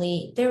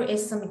unfortunately, there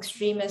is some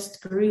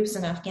extremist groups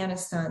in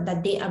Afghanistan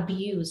that they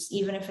abuse,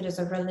 even if it is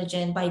a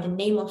religion, by the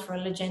name of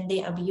religion,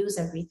 they abuse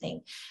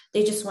everything.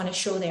 They just want to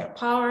show their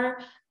power,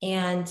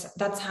 and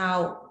that's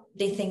how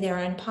they think they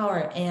are in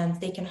power,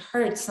 and they can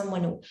hurt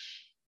someone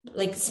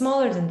like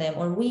smaller than them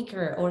or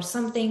weaker or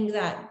something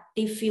that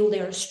they feel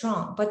they're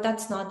strong, but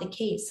that's not the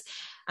case.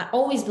 I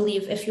always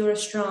believe if you're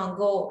strong,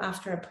 go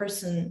after a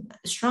person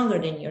stronger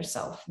than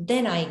yourself.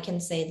 Then I can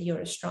say that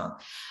you're strong.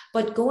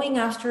 But going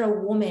after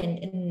a woman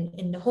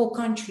in the whole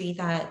country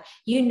that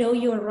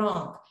you're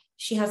wrong,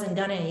 she hasn't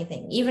done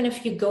anything. Even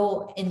if you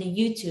go in the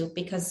YouTube,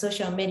 because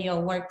social media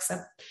works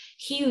up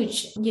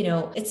huge,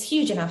 it's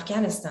huge in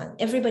Afghanistan.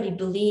 Everybody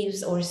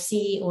believes or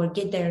see or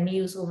get their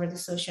news over the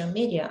social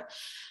media.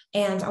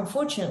 And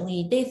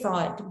unfortunately, they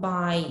thought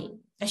by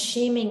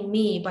shaming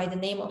me by the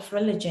name of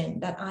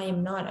religion that I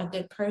am not a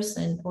good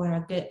person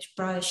or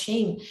brought a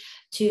shame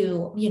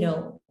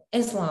to,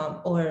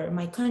 Islam or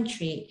my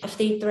country. If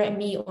they threaten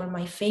me or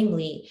my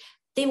family,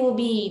 they will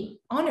be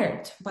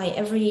honored by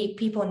every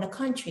people in the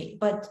country.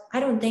 But I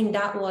don't think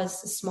that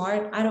was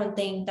smart. I don't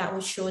think that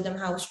would show them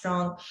how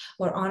strong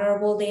or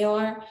honorable they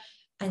are.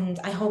 And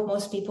I hope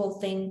most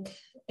people think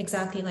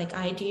exactly like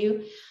I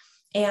do.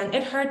 And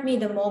it hurt me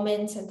the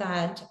moment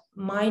that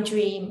my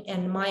dream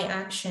and my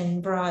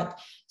action brought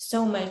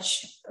so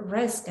much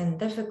risk and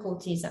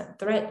difficulties and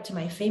threat to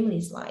my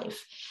family's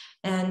life.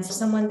 And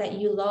someone that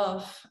you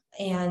love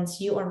and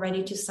you are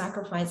ready to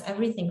sacrifice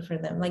everything for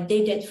them, like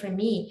they did for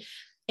me.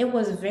 It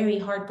was very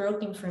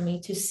heartbreaking for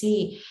me to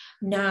see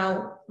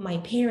now my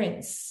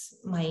parents,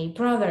 my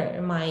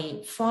brother,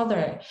 my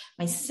father,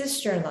 my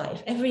sister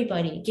life,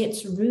 everybody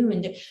gets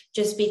ruined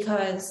just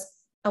because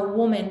a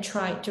woman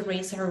tried to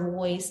raise her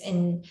voice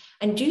and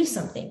do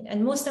something.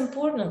 And most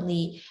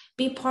importantly,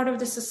 be part of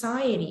the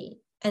society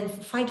and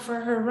fight for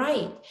her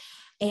right.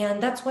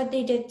 And that's what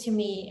they did to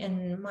me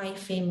and my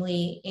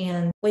family,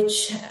 and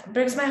which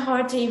breaks my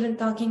heart to even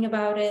talking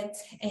about it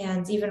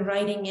and even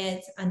writing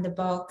it and the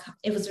book.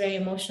 It was very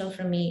emotional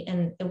for me,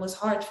 and it was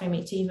hard for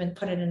me to even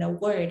put it in a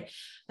word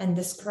and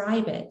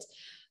describe it.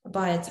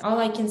 But all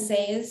I can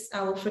say is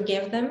I will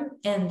forgive them.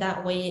 And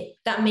that way,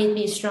 that made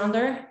me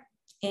stronger.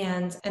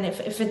 And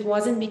if it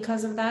wasn't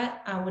because of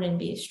that, I wouldn't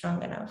be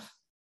strong enough.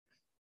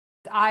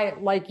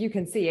 Like you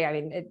can see, I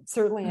mean, it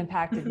certainly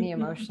impacted me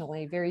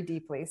emotionally very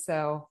deeply.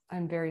 So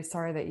I'm very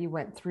sorry that you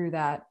went through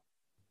that.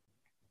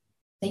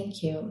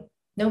 Thank you.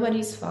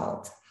 Nobody's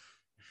fault.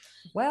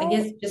 Well, I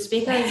guess just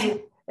because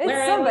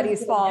it's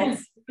somebody's fault.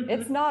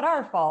 It's not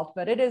our fault,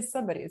 but it is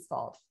somebody's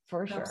fault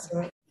for sure.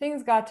 Absolutely.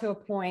 Things got to a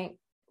point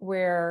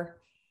where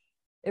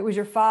it was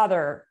your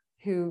father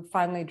who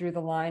finally drew the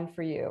line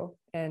for you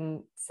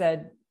and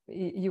said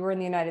you were in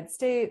the United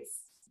States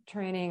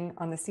training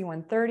on the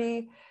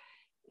C-130,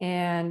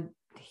 and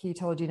he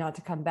told you not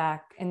to come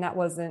back. And that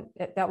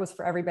was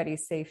for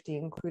everybody's safety,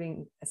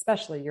 including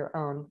especially your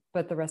own,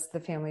 but the rest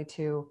of the family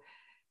too.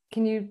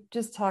 Can you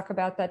just talk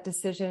about that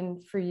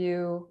decision for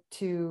you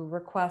to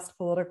request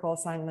political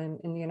asylum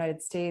in the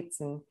United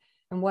States and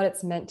what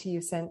it's meant to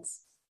you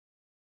since?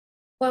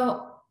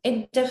 Well,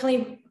 it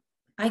definitely,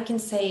 I can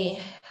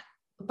say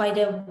by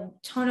the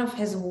tone of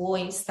his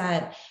voice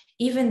that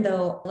even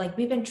though like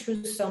we've been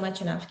through so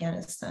much in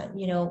Afghanistan,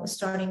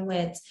 starting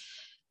with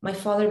my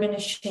father been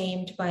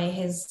ashamed by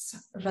his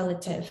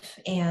relative,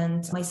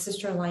 and my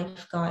sister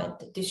life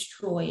got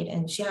destroyed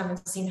and she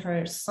haven't seen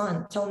her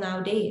son till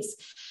nowadays.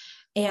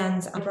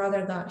 And my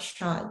brother got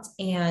shot,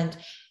 and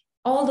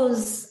all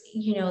those,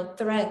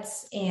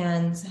 threats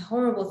and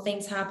horrible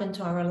things happened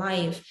to our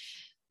life.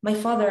 My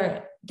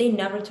father, they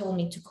never told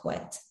me to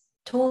quit.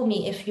 Told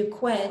me if you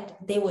quit,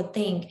 they would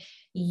think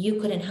you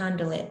couldn't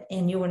handle it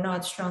and you were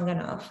not strong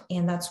enough,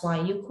 and that's why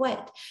you quit.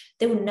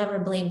 They would never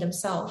blame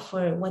themselves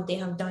for what they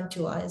have done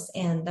to us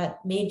and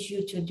that made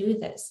you to do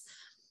this.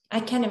 I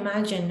can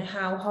imagine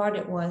how hard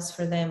it was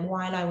for them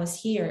while I was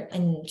here,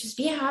 and just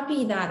be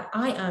happy that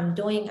I am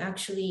doing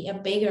actually a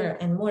bigger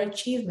and more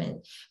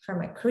achievement for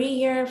my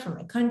career, for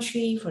my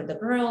country, for the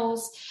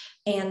girls.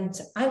 And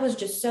I was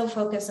just so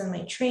focused on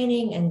my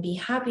training and be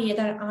happy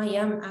that I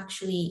am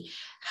actually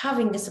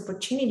having this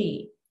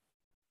opportunity,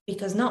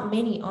 because not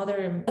many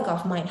other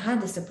of mine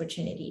had this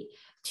opportunity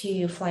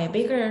to fly a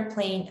bigger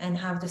plane and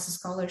have this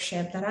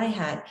scholarship that I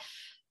had,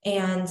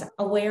 and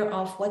aware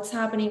of what's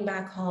happening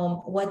back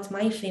home, what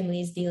my family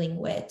is dealing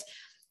with.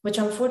 Which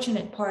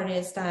unfortunate part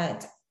is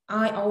that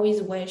I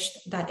always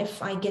wished that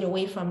if I get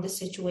away from this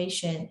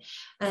situation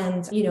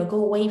and,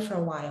 go away for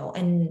a while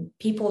and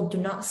people do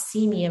not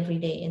see me every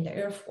day in the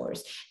Air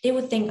Force, they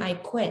would think I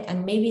quit,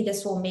 and maybe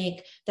this will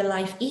make the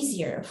life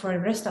easier for the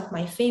rest of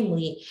my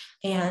family,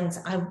 and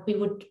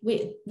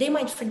they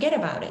might forget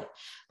about it.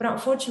 But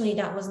unfortunately,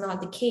 that was not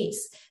the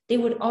case. They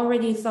would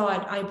already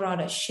thought I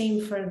brought a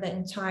shame for the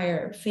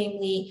entire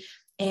family.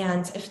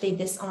 And if I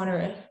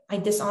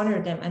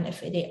dishonor them. And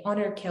if they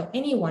kill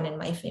anyone in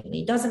my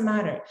family, it doesn't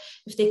matter.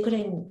 If they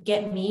couldn't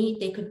get me,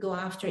 they could go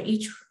after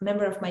each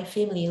member of my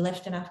family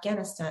left in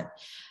Afghanistan.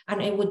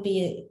 And it would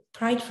be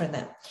pride for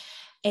them.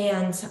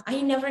 And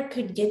I never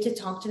could get to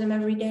talk to them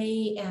every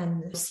day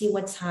and see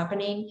what's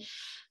happening.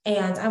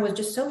 And I was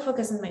just so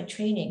focused on my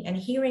training, and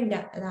hearing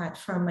that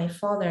from my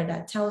father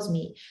that tells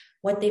me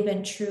what they've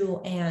been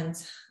through and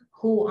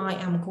who I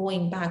am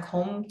going back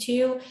home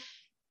to,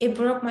 it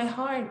broke my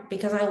heart,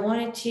 because I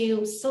wanted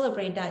to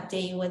celebrate that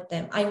day with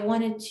them. I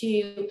wanted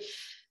to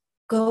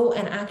go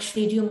and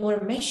actually do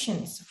more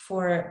missions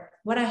for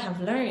what I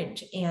have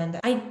learned. And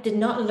I did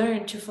not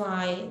learn to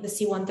fly the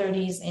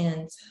C-130s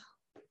and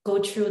go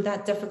through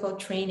that difficult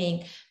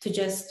training to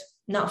just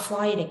not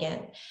fly it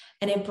again.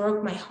 And it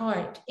broke my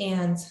heart.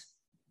 And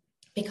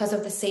because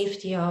of the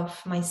safety of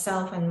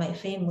myself and my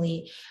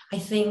family, I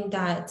think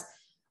that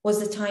was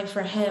the time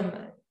for him,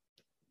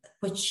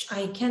 which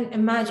I can't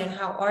imagine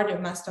how hard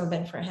it must have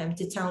been for him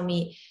to tell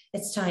me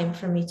it's time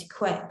for me to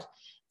quit.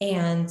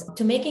 And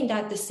to making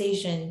that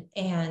decision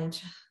and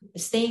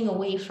staying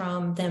away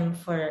from them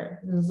for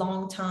a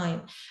long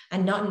time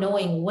and not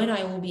knowing when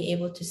I will be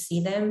able to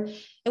see them,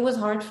 it was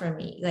hard for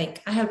me.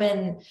 Like, I have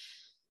been,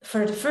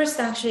 for the first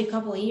actually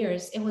couple of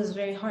years, it was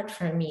very hard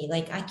for me.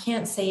 Like, I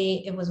can't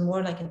say it was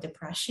more like a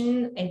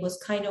depression. It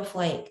was kind of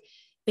like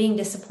being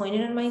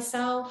disappointed in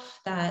myself,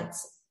 that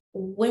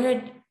where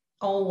it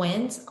all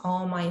went,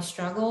 all my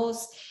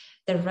struggles,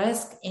 the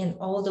risk, and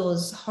all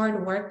those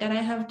hard work that I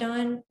have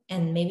done,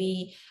 and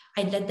maybe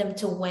I led them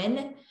to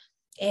win.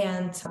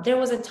 And there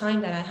was a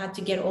time that I had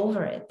to get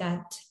over it,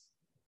 that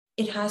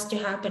it has to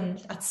happen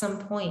at some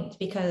point,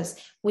 because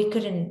we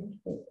couldn't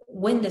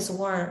win this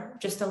war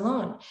just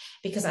alone,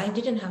 because I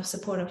didn't have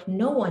support of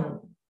no one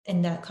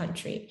in that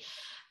country.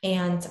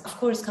 And of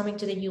course, coming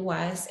to the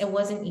US, it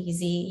wasn't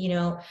easy.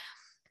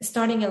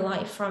 Starting a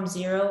life from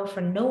zero for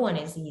no one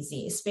is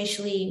easy,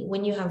 especially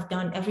when you have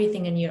done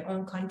everything in your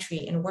own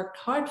country and worked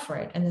hard for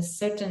it in a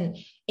certain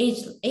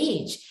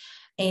age.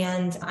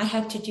 And I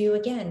had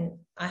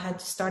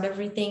to start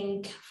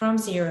everything from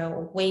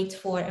zero, wait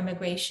for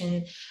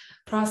immigration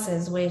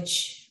process,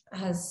 which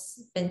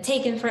has been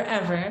taken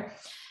forever.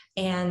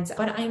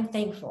 But I'm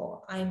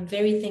thankful. I'm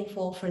very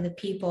thankful for the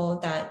people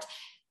that,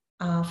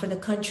 for the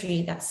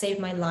country that saved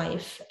my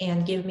life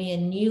and gave me a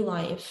new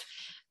life.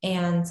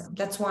 And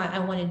that's why I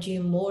want to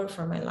do more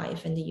for my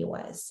life in the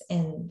US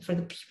and for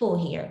the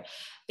people here,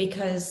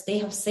 because they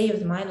have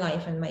saved my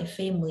life and my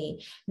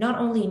family, not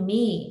only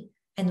me.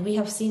 And we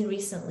have seen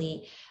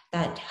recently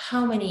that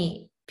how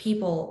many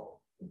people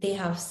they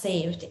have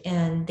saved,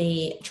 and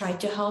they try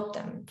to help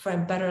them for a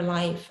better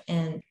life,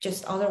 and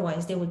just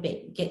otherwise they would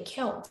get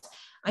killed.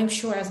 I'm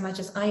sure as much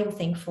as I am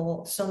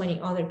thankful, so many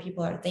other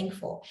people are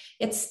thankful.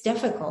 It's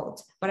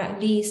difficult, but at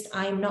least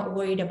I'm not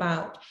worried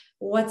about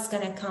what's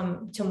going to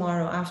come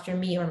tomorrow after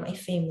me or my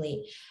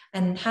family.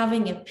 And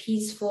having a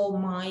peaceful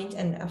mind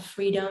and a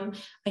freedom,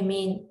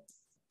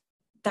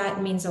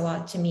 that means a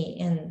lot to me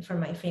and for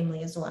my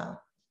family as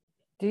well.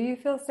 Do you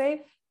feel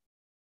safe?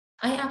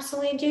 I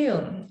absolutely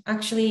do.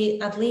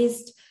 Actually, at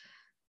least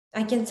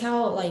I can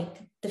tell, like,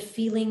 the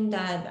feeling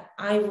that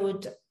I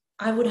would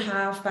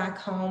have back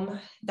home,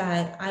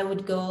 that I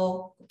would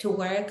go to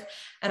work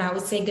and I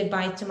would say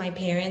goodbye to my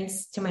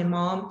parents, to my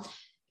mom.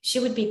 She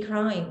would be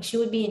crying. She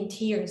would be in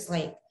tears,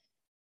 like,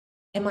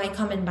 am I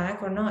coming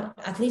back or not?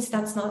 At least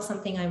that's not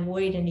something I'm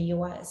worried in the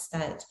US,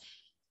 that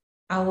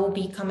I will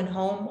be coming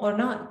home or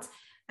not.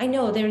 I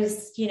know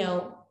there's,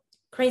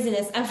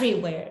 craziness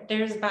everywhere.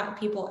 There's bad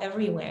people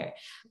everywhere,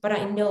 but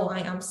I know I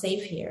am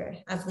safe here.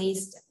 At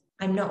least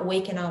I'm not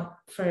waking up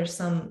for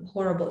some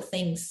horrible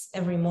things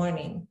every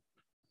morning.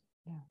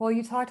 Yeah. Well,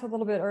 you talked a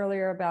little bit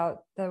earlier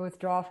about the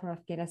withdrawal from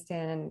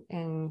Afghanistan,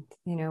 and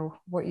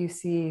what you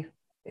see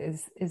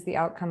is the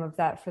outcome of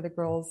that for the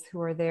girls who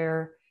are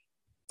there.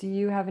 Do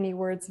you have any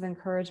words of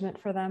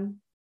encouragement for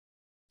them?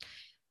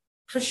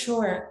 For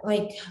sure.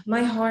 Like,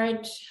 my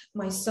heart,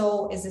 my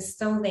soul is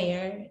still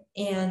there,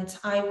 and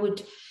I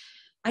would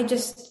I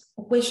just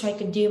wish I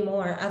could do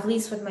more, at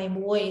least with my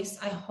voice.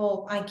 I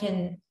hope I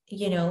can,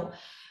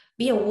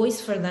 be a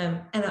voice for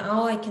them. And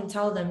all I can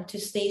tell them to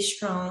stay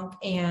strong.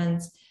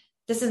 And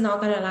this is not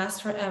going to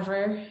last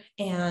forever.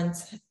 And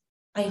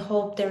I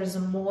hope there's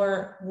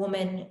more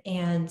women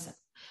and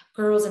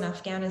girls in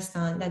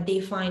Afghanistan that they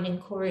find in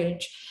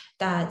courage,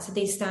 that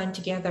they stand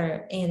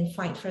together and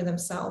fight for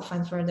themselves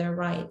and for their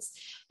rights,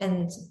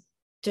 and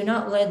do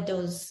not let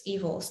those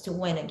evils to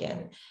win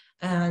again,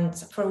 and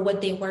for what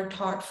they worked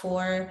hard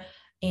for,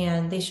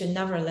 and they should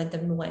never let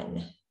them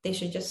win. They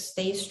should just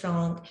stay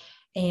strong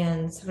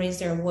and raise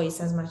their voice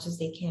as much as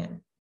they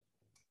can.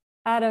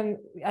 Adam,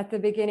 at the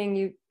beginning,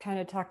 you kind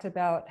of talked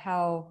about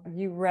how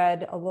you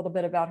read a little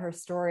bit about her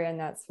story, and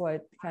that's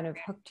what kind of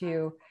hooked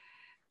you.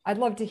 I'd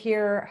love to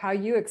hear how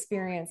you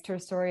experienced her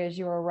story as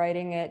you were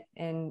writing it,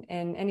 and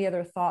any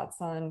other thoughts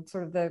on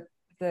sort of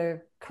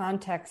the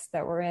context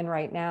that we're in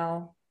right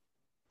now.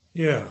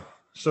 Yeah.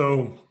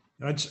 So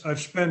I've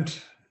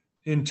spent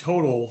in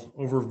total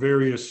over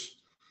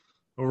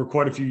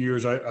quite a few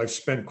years. I've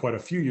spent quite a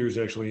few years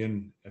actually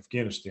in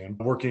Afghanistan,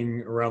 working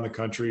around the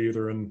country,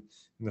 either in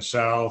the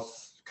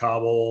South,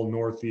 Kabul,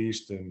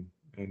 Northeast, and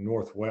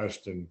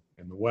Northwest, and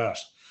the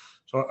West.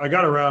 So I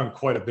got around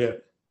quite a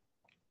bit,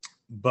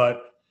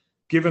 but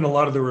given a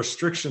lot of the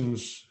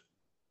restrictions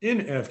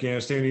in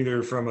Afghanistan,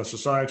 either from a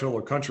societal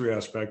or country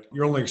aspect,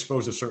 you're only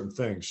exposed to certain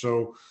things.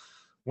 So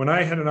when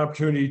I had an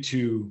opportunity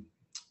to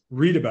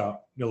read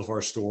about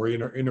Niloofar's story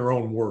in her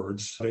own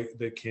words,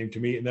 that came to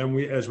me, and then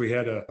as we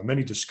had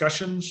many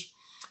discussions,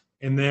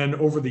 and then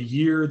over the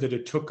year that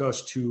it took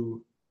us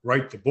to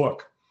write the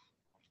book,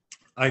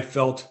 I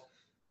felt,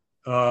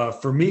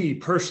 for me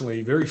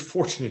personally, very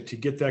fortunate to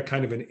get that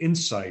kind of an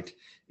insight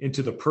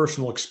into the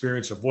personal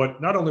experience of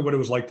not only what it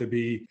was like to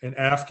be an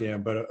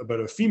Afghan, but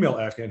a female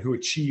Afghan who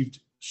achieved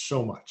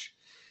so much.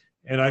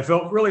 And I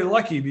felt really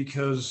lucky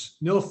because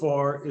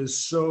Niloofar is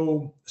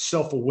so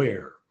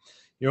self-aware.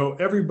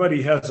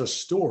 Everybody has a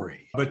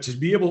story, but to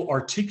be able to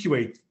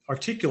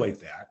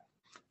articulate that,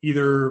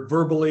 either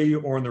verbally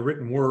or in the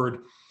written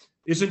word,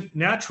 isn't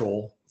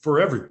natural for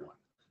everyone.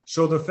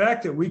 So the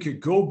fact that we could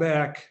go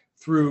back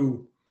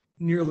through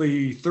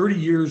nearly 30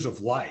 years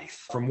of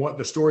life, from what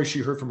the story she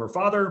heard from her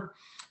father,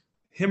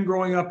 him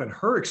growing up and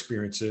her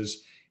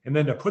experiences, and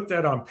then to put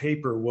that on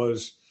paper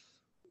was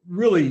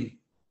really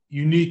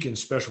unique and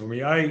special for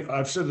me.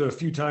 I've said it a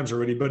few times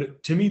already,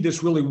 but to me,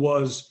 this really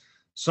was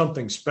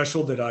something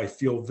special that I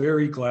feel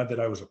very glad that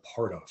I was a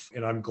part of.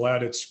 And I'm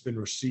glad it's been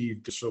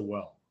received so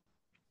well.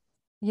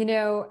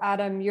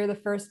 Adam, you're the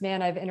first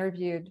man I've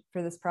interviewed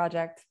for this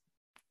project.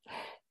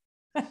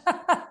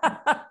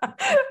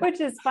 Which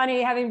is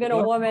funny, having been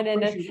a woman in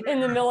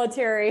the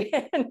military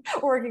and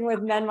working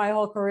with men my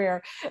whole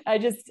career.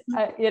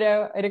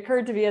 It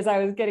occurred to me as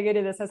I was getting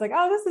into this, I was like,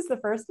 oh, this is the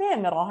first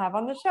man that I'll have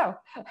on the show.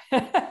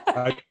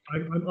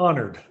 I'm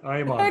honored. I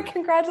am honored.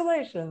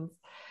 Congratulations.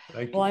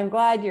 Thank you. Well, I'm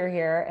glad you're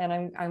here.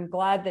 And I'm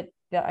glad that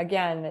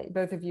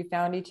both of you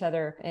found each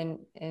other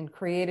and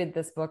created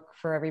this book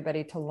for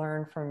everybody to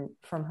learn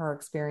from her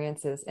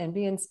experiences and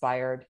be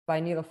inspired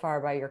by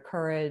Niloofar, by your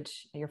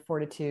courage, your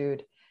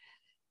fortitude.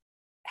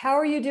 How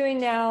are you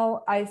doing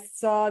now? I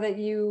saw that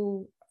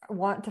you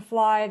want to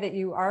fly, that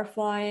you are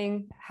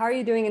flying. How are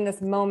you doing in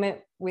this moment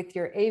with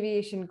your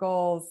aviation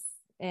goals?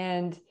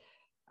 And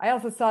I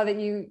also saw that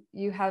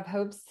you have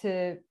hopes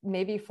to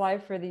maybe fly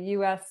for the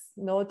U.S.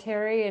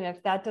 military. And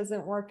if that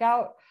doesn't work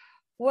out,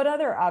 what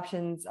other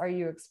options are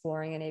you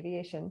exploring in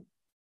aviation?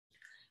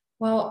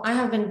 Well, I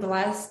have been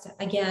blessed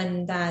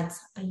again that,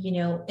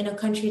 in a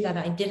country that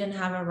I didn't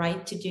have a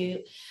right to do,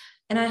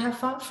 and I have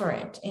fought for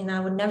it, and I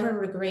would never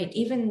regret,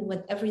 even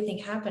with everything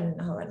happened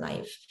in our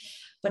life.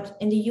 But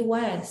in the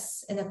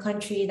US, in a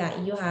country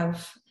that you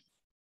have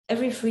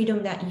every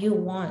freedom that you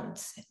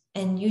want,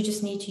 and you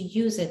just need to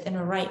use it in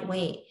the right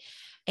way.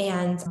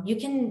 And you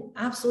can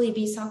absolutely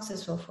be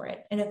successful for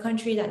it. In a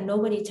country that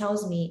nobody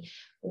tells me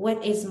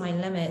what is my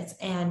limit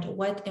and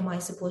what am I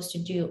supposed to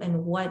do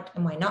and what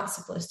am I not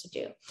supposed to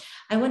do.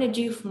 I want to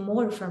do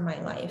more for my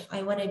life.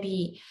 I want to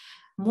be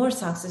more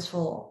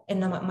successful in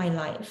my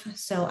life.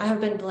 So I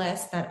have been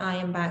blessed that I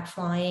am back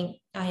flying.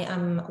 I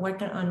am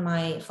working on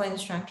my flight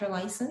instructor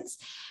license.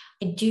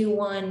 I do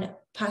want to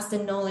pass the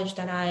knowledge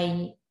that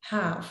I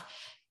have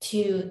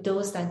to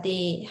those that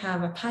they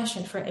have a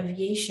passion for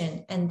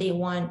aviation and they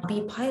want to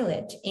be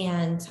pilot,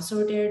 and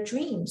so their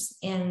dreams.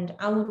 And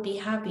I would be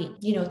happy,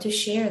 to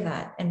share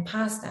that and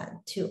pass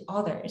that to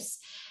others.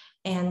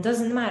 And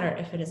doesn't matter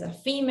if it is a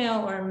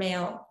female or a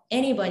male,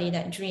 anybody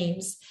that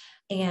dreams.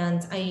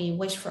 And I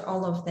wish for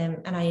all of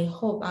them. And I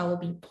hope I will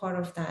be part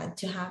of that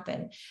to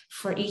happen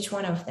for each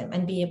one of them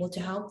and be able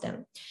to help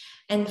them.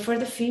 And for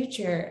the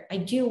future, I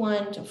do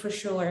want, for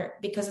sure,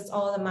 because it's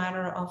all a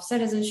matter of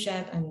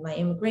citizenship and my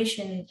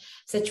immigration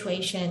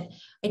situation,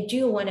 I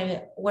do want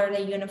to wear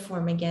the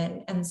uniform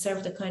again and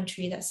serve the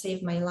country that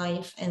saved my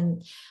life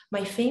and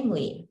my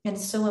family. And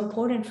it's so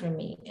important for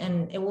me.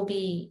 And it will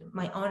be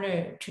my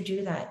honor to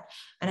do that.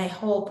 And I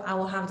hope I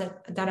will have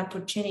that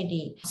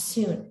opportunity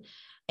soon.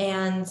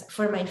 And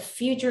for my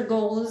future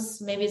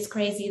goals, maybe it's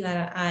crazy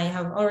that I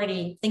have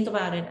already think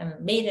about it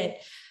and made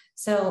it.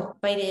 So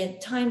by the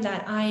time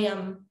that I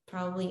am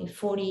probably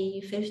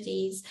 40,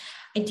 50s,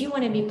 I do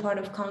want to be part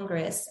of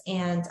Congress,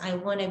 and I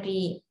want to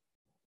be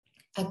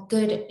a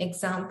good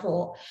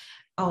example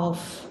of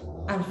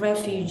a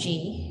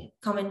refugee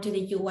coming to the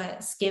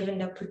US, given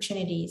the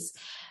opportunities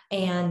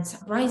and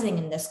rising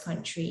in this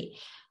country,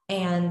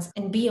 and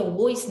be a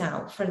voice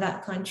now for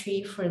that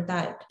country, for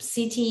that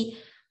city.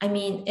 I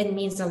mean, it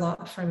means a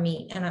lot for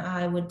me, and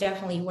I would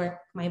definitely work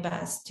my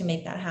best to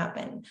make that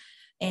happen.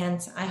 And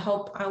I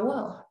hope I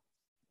will.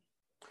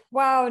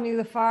 Wow,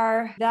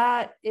 Niloofar,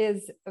 that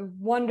is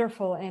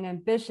wonderful and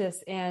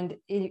ambitious. And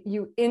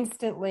you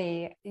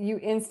instantly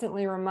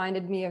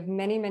reminded me of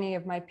many, many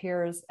of my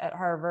peers at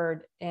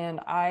Harvard. And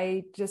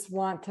I just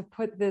want to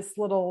put this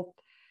little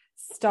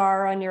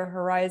star on your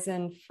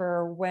horizon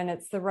for when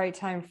it's the right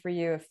time for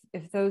you.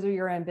 If those are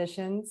your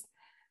ambitions,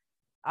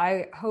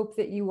 I hope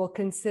that you will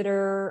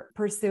consider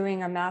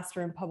pursuing a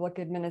Master in Public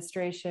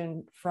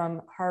Administration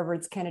from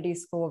Harvard's Kennedy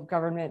School of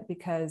Government,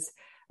 because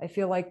I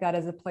feel like that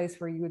is a place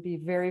where you would be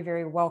very,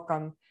 very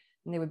welcome,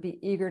 and they would be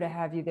eager to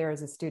have you there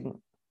as a student.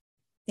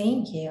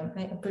 Thank you.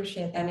 I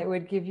appreciate that. And it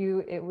would give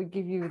you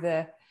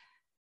the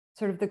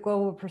sort of the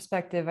global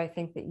perspective I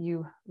think that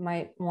you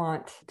might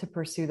want to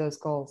pursue those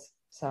goals.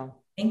 So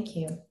thank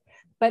you.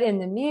 But in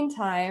the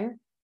meantime,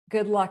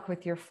 good luck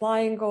with your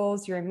flying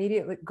goals, your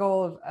immediate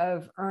goal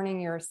of earning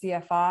your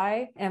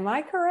CFI. Am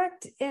I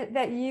correct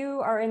that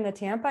you are in the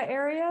Tampa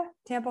area,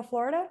 Tampa,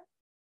 Florida?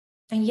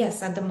 And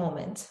yes, at the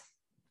moment.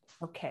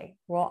 Okay.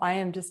 Well, I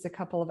am just a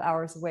couple of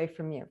hours away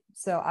from you.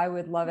 So I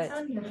would love it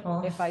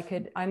if I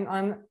could.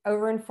 I'm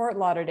over in Fort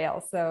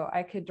Lauderdale, so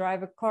I could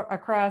drive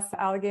across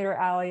Alligator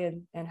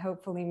Alley and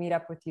hopefully meet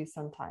up with you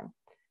sometime.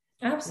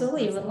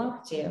 Absolutely. Would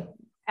love to.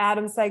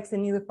 Adam Sikes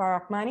and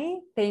Niloofar Rahmani,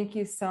 thank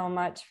you so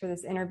much for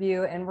this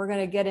interview. And we're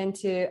going to get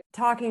into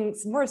talking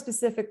more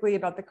specifically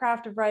about the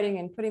craft of writing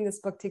and putting this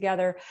book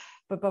together.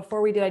 But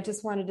before we did, I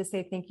just wanted to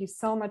say thank you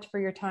so much for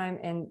your time,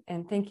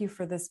 and thank you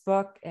for this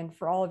book and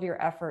for all of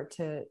your effort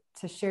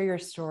to share your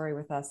story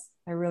with us.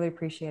 I really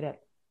appreciate it.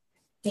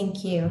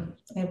 Thank you.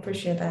 I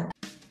appreciate that.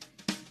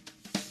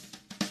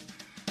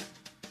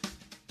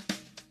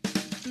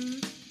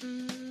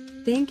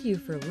 Thank you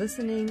for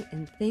listening,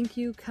 and thank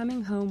you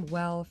Coming Home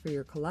Well for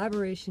your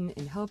collaboration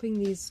in helping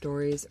these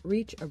stories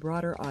reach a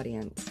broader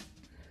audience.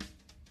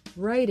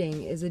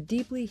 Writing is a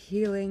deeply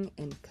healing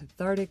and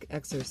cathartic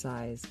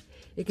exercise.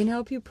 It can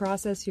help you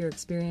process your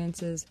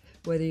experiences,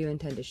 whether you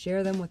intend to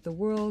share them with the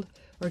world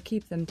or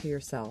keep them to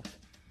yourself.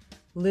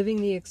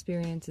 Living the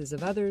experiences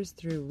of others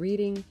through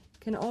reading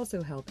can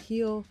also help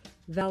heal,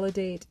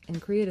 validate,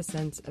 and create a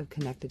sense of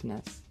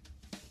connectedness.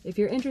 If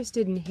you're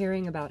interested in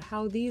hearing about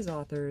how these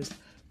authors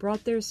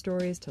brought their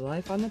stories to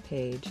life on the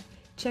page,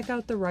 check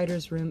out the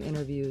Writer's Room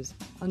interviews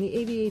on the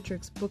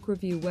Aviatrix book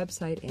review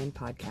website and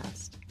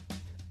podcast.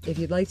 If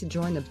you'd like to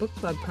join the book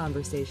club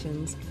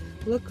conversations,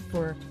 look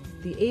for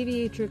the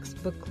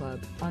Aviatrix Book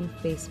Club on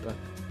Facebook.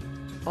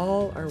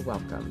 All are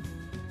welcome.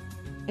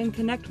 And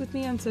connect with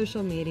me on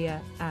social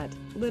media at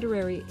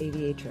Literary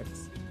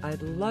Aviatrix.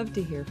 I'd love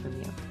to hear from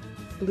you.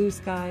 Blue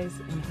skies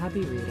and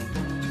happy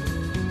reading.